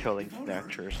better at killing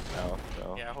snatchers now,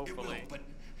 so. Yeah, It will, hopefully. but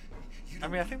you I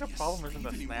don't mean, I wanna think the be a problem isn't the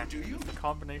slave anymore, snatch, do you? it's the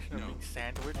combination of No. being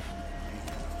sandwiched,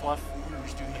 plus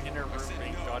Orders, do the you? inner I room said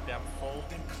being no. goddamn full.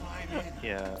 Then climb in.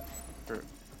 Yeah. Sure.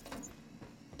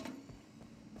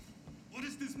 What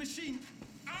is this machine?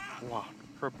 Ah! Wow.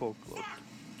 Purple glow. Fuck!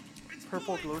 It's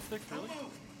Purple pulling. glow sticks, really?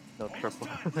 Almost. No, Almost triple.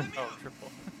 done. Let me Oh, out.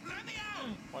 triple. Let me out.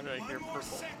 Why did I hear One more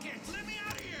purple? second. Let me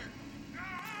out of here.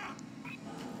 Ah!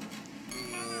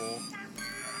 Cool.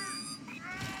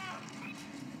 Ah!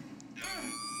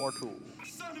 More tools.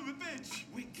 Son of a bitch.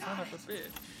 We got Son it. of a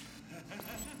bitch.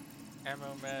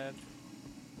 Ammo med.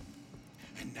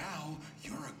 And now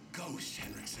you're a ghost,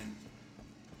 Henriksen.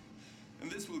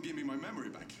 And this will give me my memory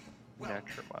back. Well,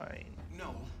 Naturmine.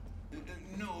 no.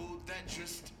 No, that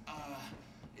just,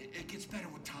 it gets better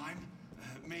with time.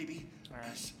 Maybe.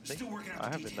 Alright. Still working out I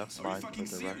the have details. enough Are you mines fucking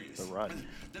for the rest of serious? the run.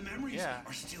 The memories Yeah.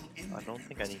 are still in there. I don't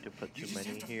think I need to put You too just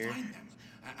many have to here. find them.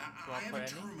 I wanna have put a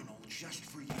any? terminal just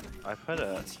for you. I put a,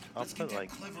 I'll Let's get put that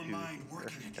like clever 2 mind here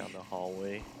working down again. the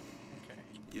hallway Okay.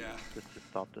 Yeah. just to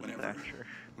stop the Whatever. snatcher.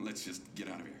 Let's just get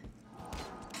out of here.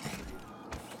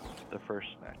 The first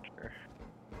snatcher.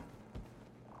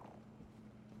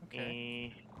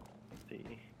 Okay. Let's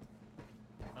see.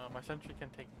 My sentry can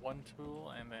take 1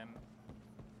 tool and then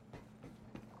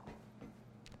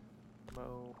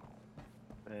Mo.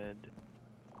 Med.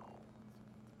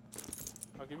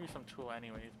 I'll give you some tool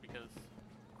anyways because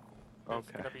there's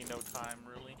Okay. gonna be no time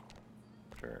really.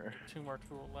 Sure. 2 more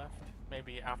tool left.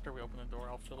 Maybe after we open the door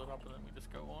I'll fill it up and then we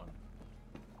just go on.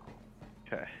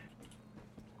 Okay.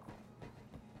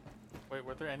 Wait,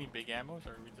 were there any big ammos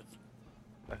or are we just...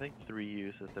 I think 3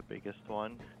 use is the biggest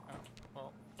one. Oh,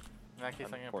 well, in that case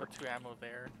I'm gonna put 2 ammo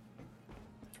there.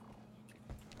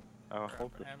 I'll Grab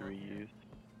hold the ammo 3 here. use.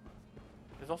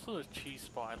 There's also this cheese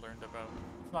spot I learned about.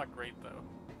 It's not great though.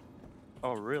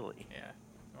 Oh, really? Yeah.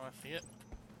 You wanna see it?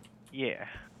 Yeah.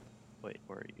 Wait,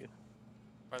 where are you?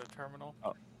 By the terminal?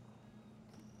 Oh.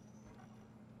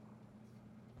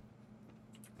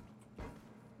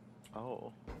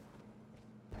 Oh.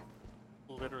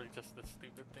 Literally just this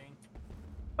stupid thing.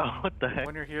 Oh, what the heck?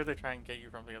 When you're here they try and get you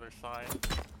from the other side. And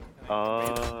then you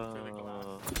invade them through the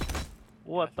glass.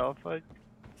 What the fuck?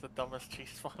 It's the dumbest cheese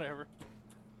spot ever.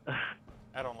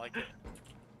 I don't like it.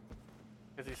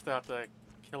 Because you still have to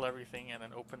kill everything and then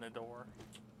open the door.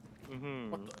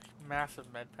 What the massive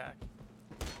med pack.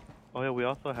 Oh yeah, we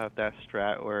also have that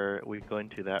strat where we go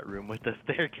into that room with the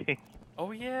staircase.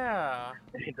 Oh yeah!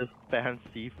 And just spam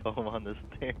C-foam on the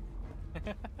stairs.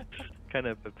 Kind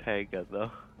of a pega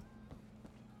though.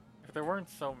 If there weren't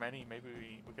so many, maybe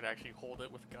we could actually hold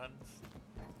it with guns.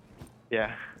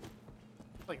 Yeah.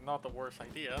 It's like not the worst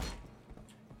idea.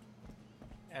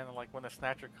 And like when the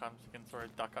snatcher comes, you can sort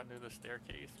of duck under the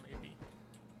staircase, maybe.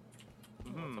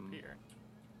 What's up here?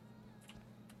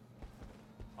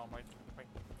 Oh my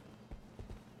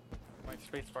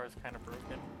spacebar is kind of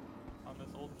broken. on this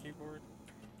old keyboard.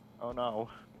 Oh no.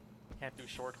 Can't do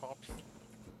short hops.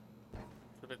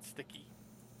 It's a bit sticky.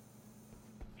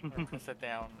 Or press it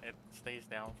down, it stays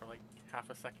down for like half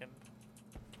a second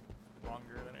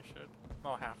longer than it should.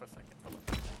 Not half a second, but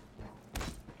like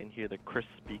You can hear the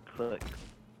crispy click.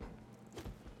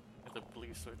 it's a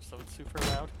blue switch, so it's super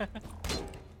loud.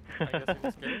 I guess it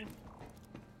was good.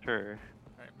 Sure.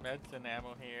 Alright, meds and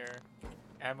ammo here.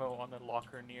 Ammo on the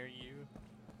locker near you.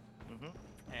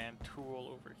 And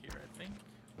tool over here, I think.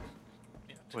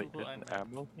 Yeah, tool Wait, there's an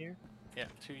ammo here? Yeah,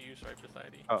 2 use right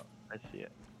beside you. Oh, I see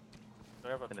it. So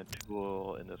I have And a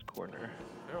tool in this corner.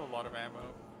 there are a lot of ammo.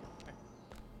 Okay.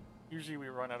 Usually we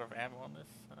run out of ammo on this.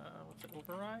 What's it?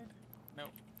 Override? No.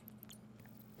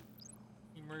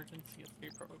 Emergency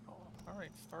escape protocol.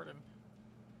 Alright, started.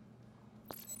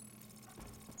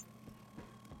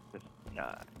 Just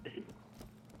not.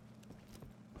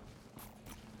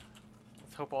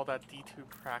 Let's hope all that D2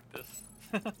 practice.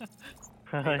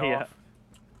 Yeah.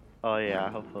 Oh yeah,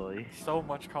 hopefully. So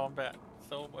much combat.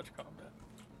 So much combat.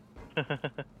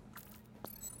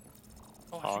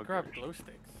 Oh, I should grab Poggers. glow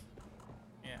sticks.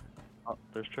 Yeah. Oh,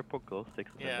 there's triple glow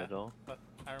sticks in the middle. But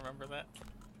I remember that.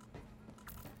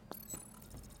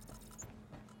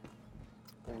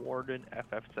 Warden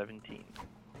FF17.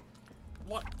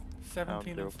 What?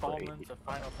 17 0 for installments 80. of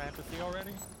Final Fantasy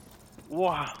already?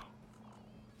 Wow.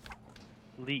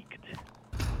 Leaked.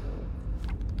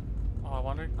 Oh, I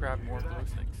want to grab more glow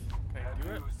sticks. Can I do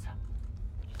it?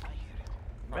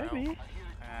 Or no? Maybe.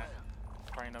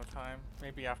 Probably no time.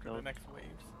 Maybe after the Nope. next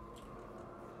waves.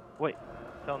 Wait,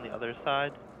 it's on the other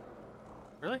side.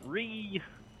 Really? Re.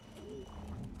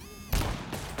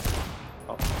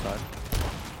 Oh, done.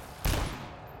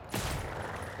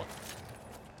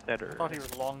 I Better. thought he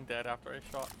was long dead after I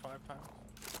shot 5 times.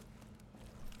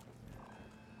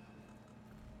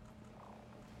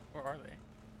 Where are they?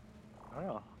 I don't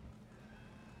know.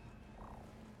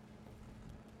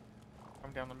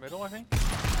 I'm down the middle, I think.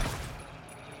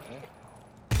 Okay.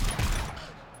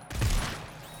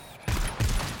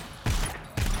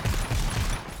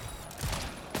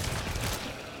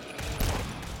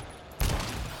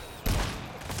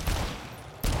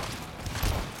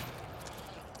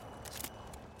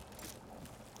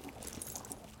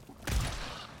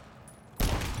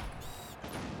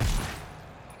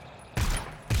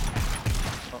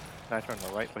 Guy's on the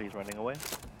right, but he's running away.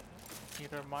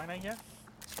 Either mine, I guess.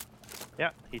 Yeah,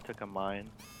 he took a mine.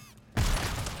 It's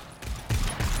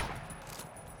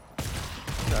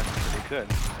actually pretty good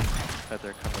that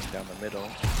they're coming down the middle.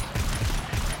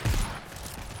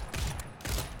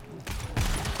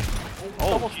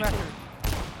 Oh, Double Jesus. smasher.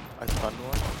 I stunned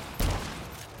one.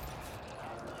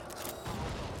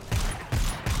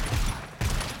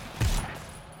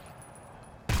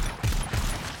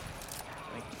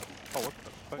 Oh, what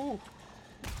the fuck? Ooh.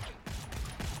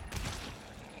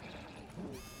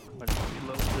 I just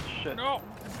reload this shit. No.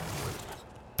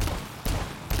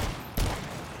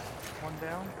 One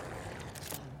down.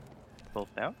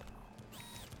 Both down?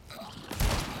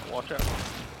 Watch out.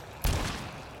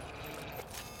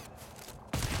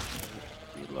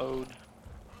 Reload.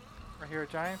 Right here, a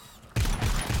giant.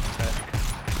 Okay.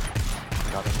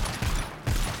 Got him.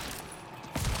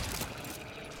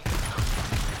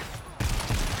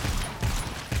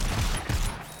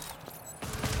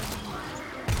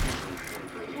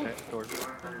 Okay, doors.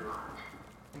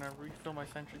 I'm gonna refill my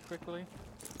sentry quickly.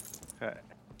 Okay.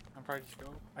 I'm probably just go.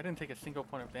 I didn't take a single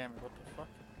point of damage. What the fuck?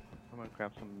 I'm gonna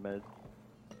grab some meds.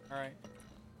 Alright.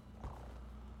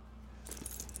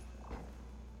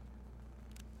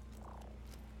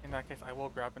 In that case, I will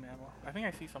grab an ammo. I think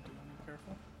I see something on me.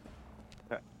 Careful.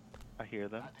 Okay. I hear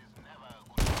them.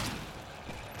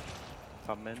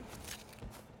 Come in.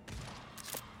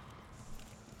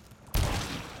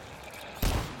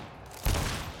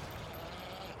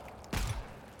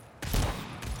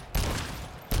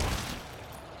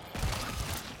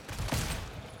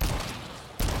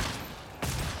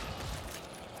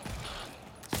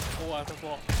 Oh, I have a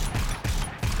wall.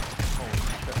 Holy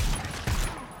shit.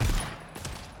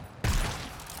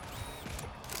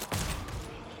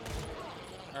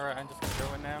 Alright, I'm just gonna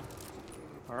go in now.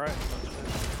 Alright.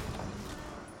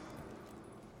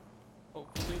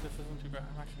 Hopefully this isn't too bad.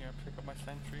 I'm actually gonna pick up my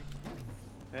sentry.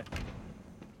 Okay.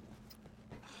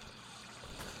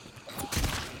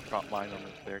 Drop mine on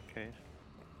the staircase.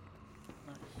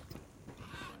 Nice.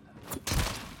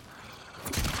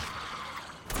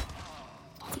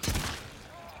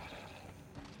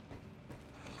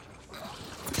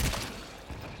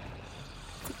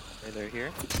 Hey, they're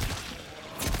here.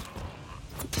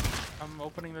 I'm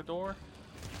opening the door.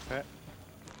 Okay.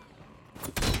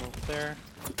 Almost there.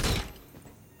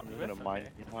 I'm just with? gonna mine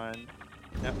Okay. behind.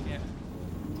 Yep, Yeah.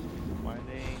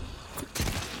 mining.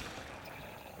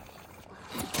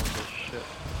 On this ship.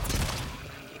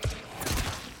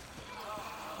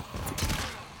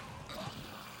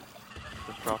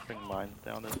 Just dropping mines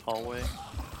down this hallway.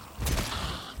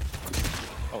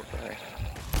 Oh, sorry.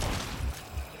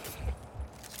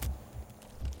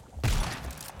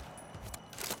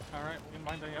 Alright, we can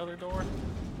mine the other door.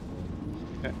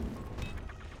 Okay.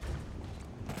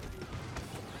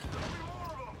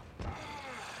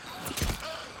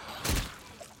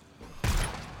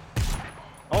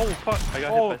 Oh fuck! I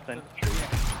got hit by sentry.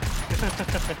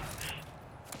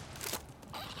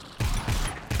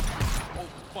 Oh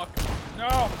fuck.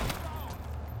 No!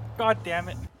 God damn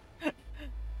it.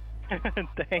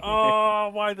 Dang Oh,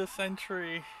 why the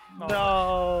sentry? it! Oh,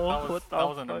 No! What the that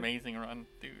was an fuck? amazing run,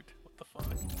 dude. What the fuck?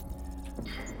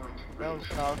 That was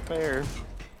not fair.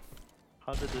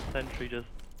 How did the sentry just...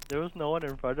 There was no one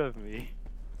in front of me.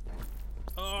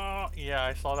 Oh, yeah,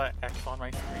 I saw that X on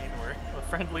my screen where the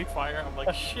friendly fire. I'm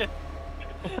like, shit.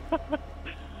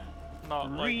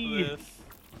 Not like this.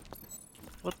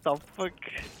 What the fuck?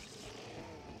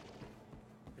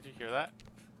 Did you hear that?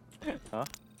 Huh?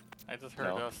 I just heard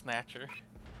No. a snatcher.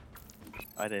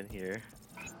 I didn't hear.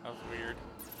 That was weird.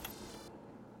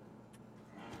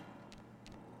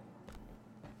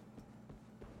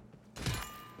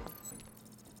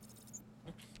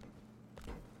 Oops.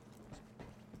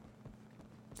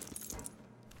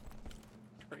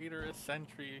 Traitorous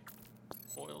sentry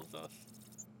foils us.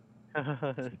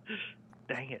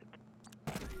 Dang it.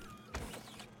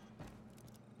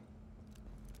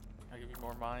 I'll give you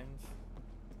more mines.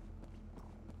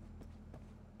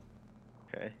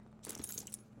 Okay.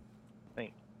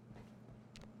 Thanks.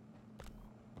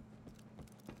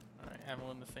 Alright,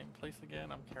 ammo in the same place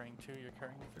again. I'm carrying 2, you're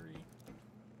carrying 3.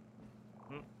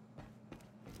 Hmm.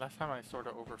 Last time I sort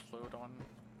of overflowed on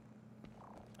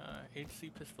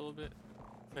HC pistol a bit.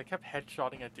 So I kept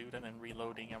headshotting a dude and then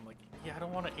reloading. I'm like, yeah, I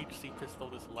don't want an HC pistol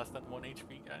this less than 1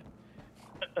 HP guy.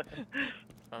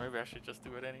 Or maybe I should just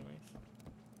do it anyways.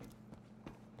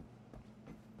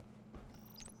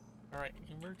 Alright,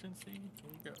 emergency,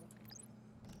 here you go.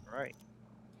 Right.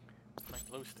 My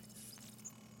glow sticks.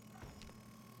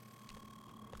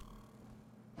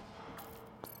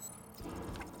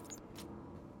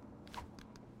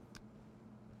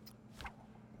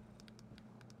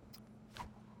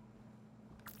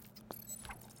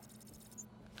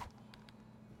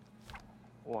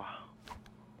 Wow.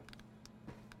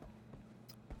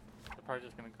 They're probably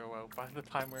just gonna go out by the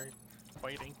time we're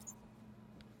fighting.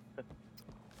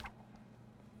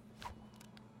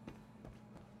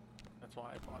 That's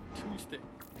why I bought 2 sticks.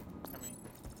 I mean,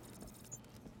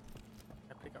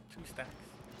 I pick up 2 stacks.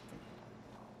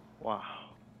 Wow.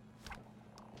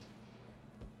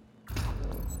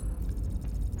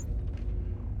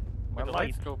 But the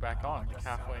lights light. go back on like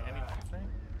halfway anyways, right?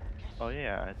 Oh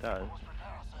yeah, it does.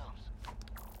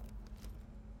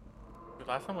 Dude,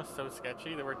 last time was so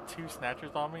sketchy. There were 2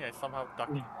 snatchers on me. I somehow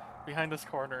ducked behind this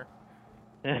corner.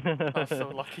 I was so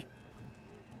lucky.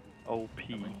 OP.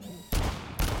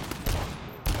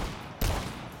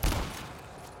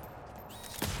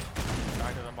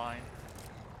 Back to the mine.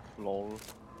 Lol.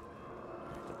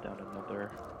 Put down another.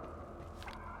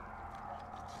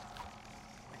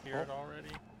 I hear it already.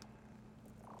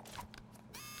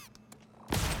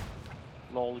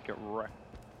 Lol, get wrecked.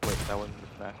 Wait, that wasn't the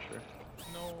snatcher.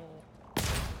 No.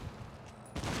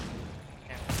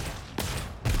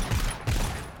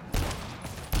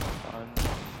 Fun.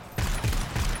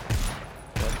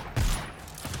 Dead.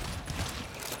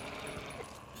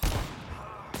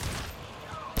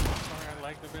 Sorry, I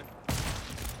lagged a bit.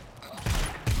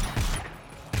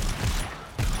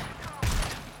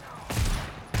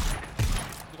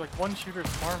 There's like 1 shooter's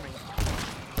farming.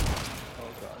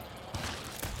 Oh god.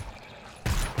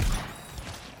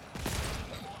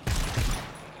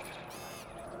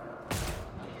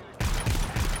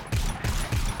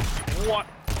 What?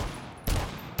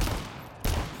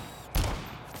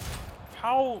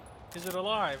 How is it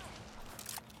alive?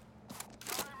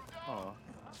 Oh.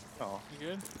 Oh. You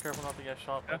good? Careful not to get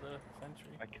shot by the sentry.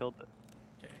 I killed it.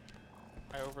 Okay.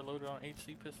 I overloaded on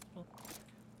HC pistol.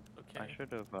 Okay. I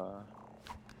should have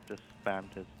just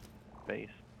spammed his face.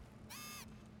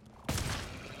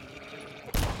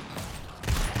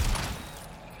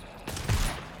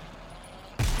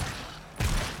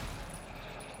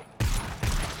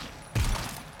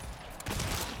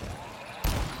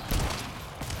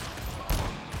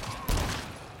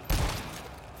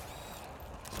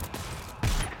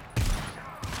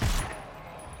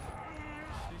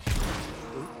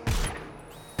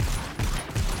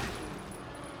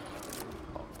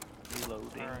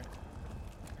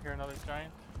 Here, another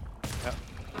giant. Yep.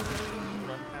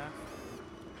 Run past.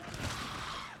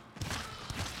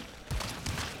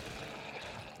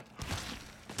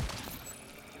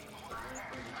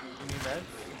 You need meds?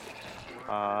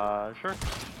 Sure.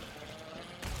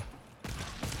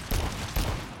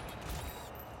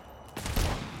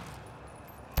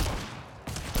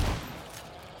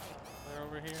 They're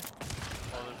over here.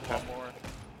 Oh, there's a lot more.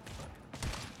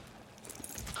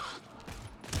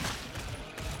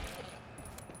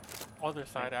 Other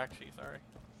side, actually, sorry.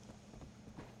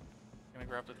 Gonna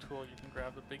grab the tool, you can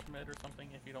grab the big med or something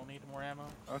if you don't need more ammo.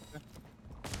 Okay.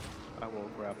 I will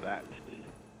grab that.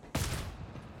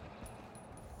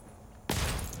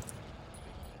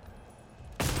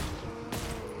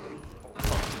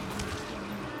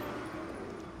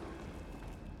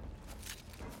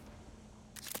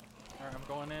 Alright, I'm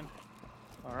going in.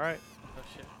 Alright. Oh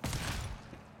shit.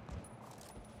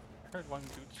 I heard one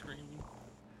dude screaming.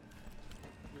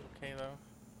 We okay though?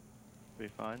 Be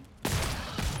fine. Oh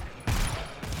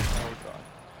god.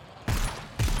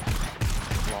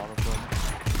 A lot of them.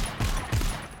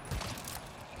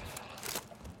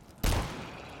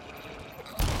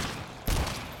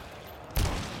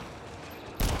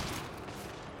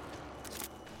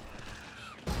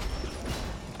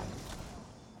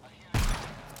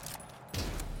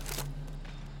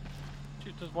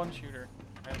 Shoot, there's one shooter.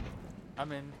 And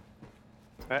I'm in.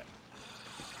 Okay.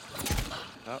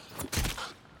 Oh.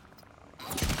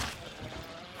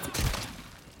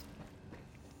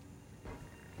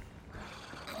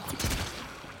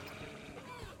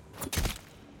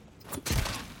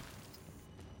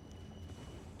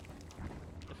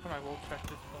 This one I will check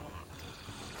this film.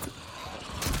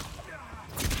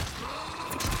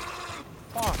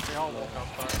 Fuck, they all woke up,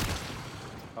 sorry.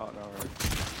 Oh no, right.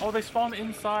 Oh, they spawned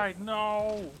inside,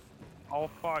 no! Oh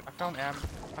fuck, I found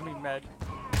med.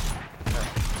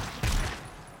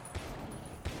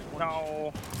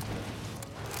 No!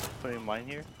 Putting mine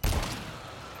here?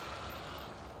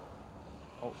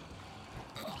 Oh.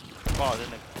 Oh, it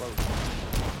didn't explode.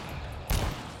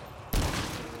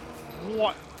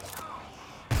 What?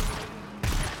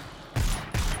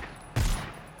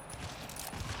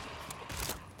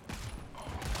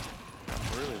 I'm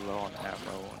really low on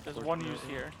ammo. There's one use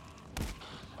here.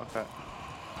 Okay.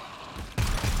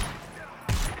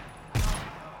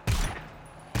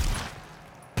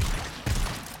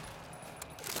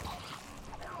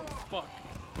 Fuck.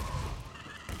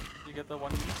 You get the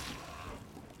one use?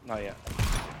 Not yet.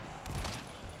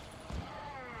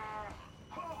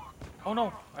 Oh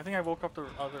no, I think I woke up the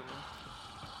other room.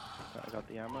 I got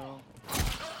the ammo.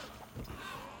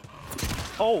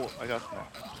 Oh, I got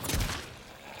snapped.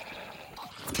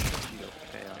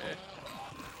 Okay, Okay.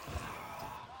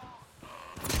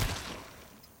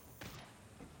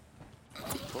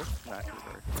 both snatchers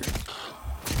are here.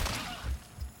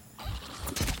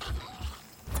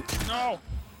 No!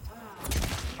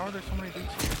 How are there so many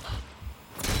dudes here?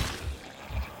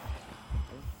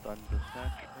 Stunned the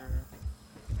snatcher.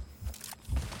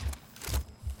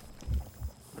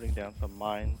 Putting down some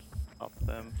mines up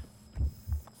them.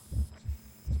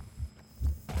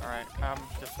 Alright, I'm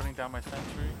just putting down my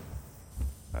sentry.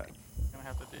 Alright. Gonna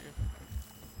have to do.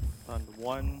 Stunned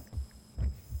one.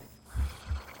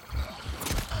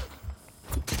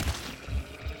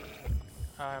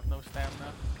 I have no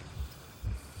stamina.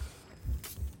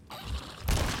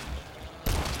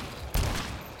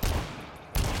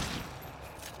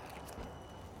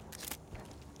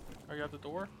 Are you at the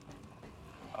door?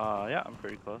 Yeah, I'm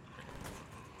pretty close.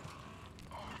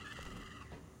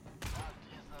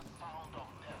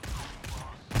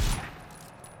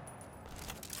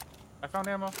 I found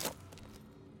ammo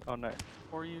Oh, nice.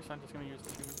 for you, so I'm just gonna use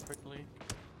two quickly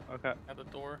Okay. at the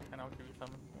door, and I'll give you some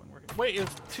when we're here. Wait,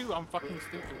 it's two! I'm fucking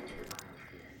stupid.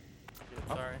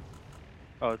 Oh. Sorry.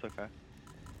 Oh, it's okay.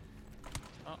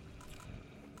 Oh.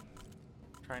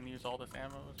 Trying to use all this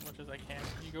ammo as much as I can.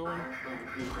 You go in?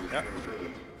 Yep.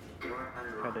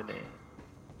 Headed in.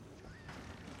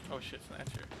 Oh shit,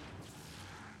 snatcher.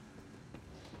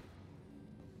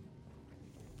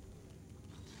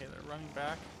 Okay, they're running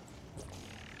back.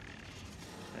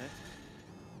 Okay.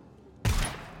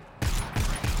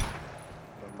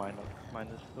 Mine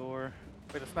this door.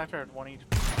 Wait, the snatcher had 1 HP.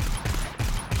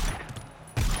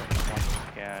 One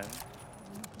scan.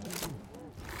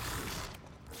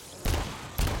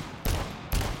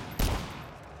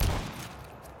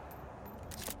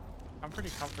 I'm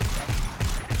pretty comfortable.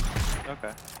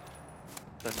 Okay.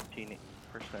 17%.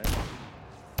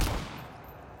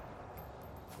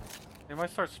 They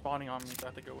might start spawning on me, so I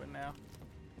have to go in now.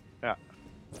 Yeah.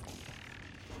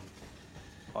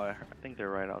 Oh, I think they're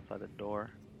right outside the door.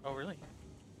 Oh, really?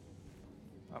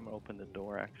 I'm gonna open the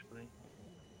door actually.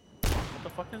 What the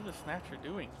fuck is the snatcher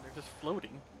doing? They're just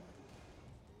floating.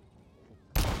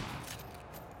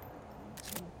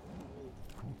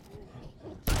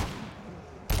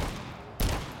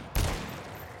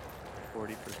 40%.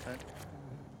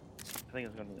 I think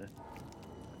it's gonna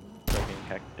start getting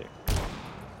hectic.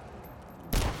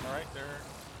 Alright,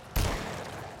 they're...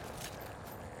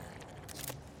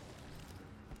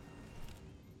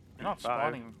 They're not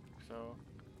spawning, so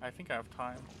I think I have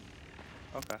time.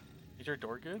 Okay. Is your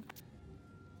door good?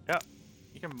 Yeah.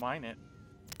 You can mine it.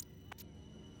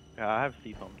 Yeah, I have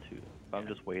C-foam too. So I'm Yeah.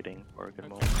 just waiting for a good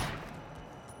Okay. moment.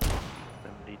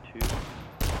 72.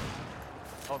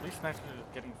 Oh, these snatchers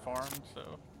are getting farmed,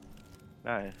 so...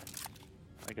 Nice.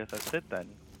 I guess that's it then.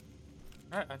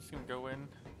 Alright, I'm just gonna go in.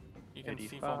 You can 85.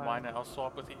 C-foam mine it, I'll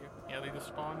swap with you. Yeah, they just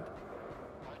spawned.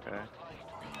 Okay.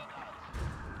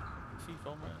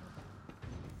 C-foam it.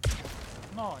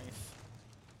 Nice.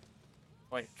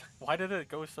 Wait, why did it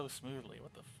go so smoothly?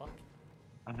 What the fuck?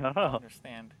 I don't I don't know.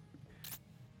 understand.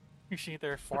 You see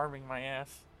they're farming my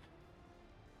ass.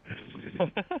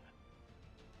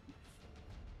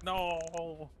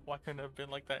 No! Why couldn't it have been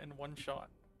like that in one shot?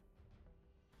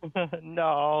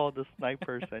 No, the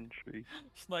sniper sentry.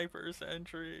 Sniper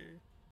sentry.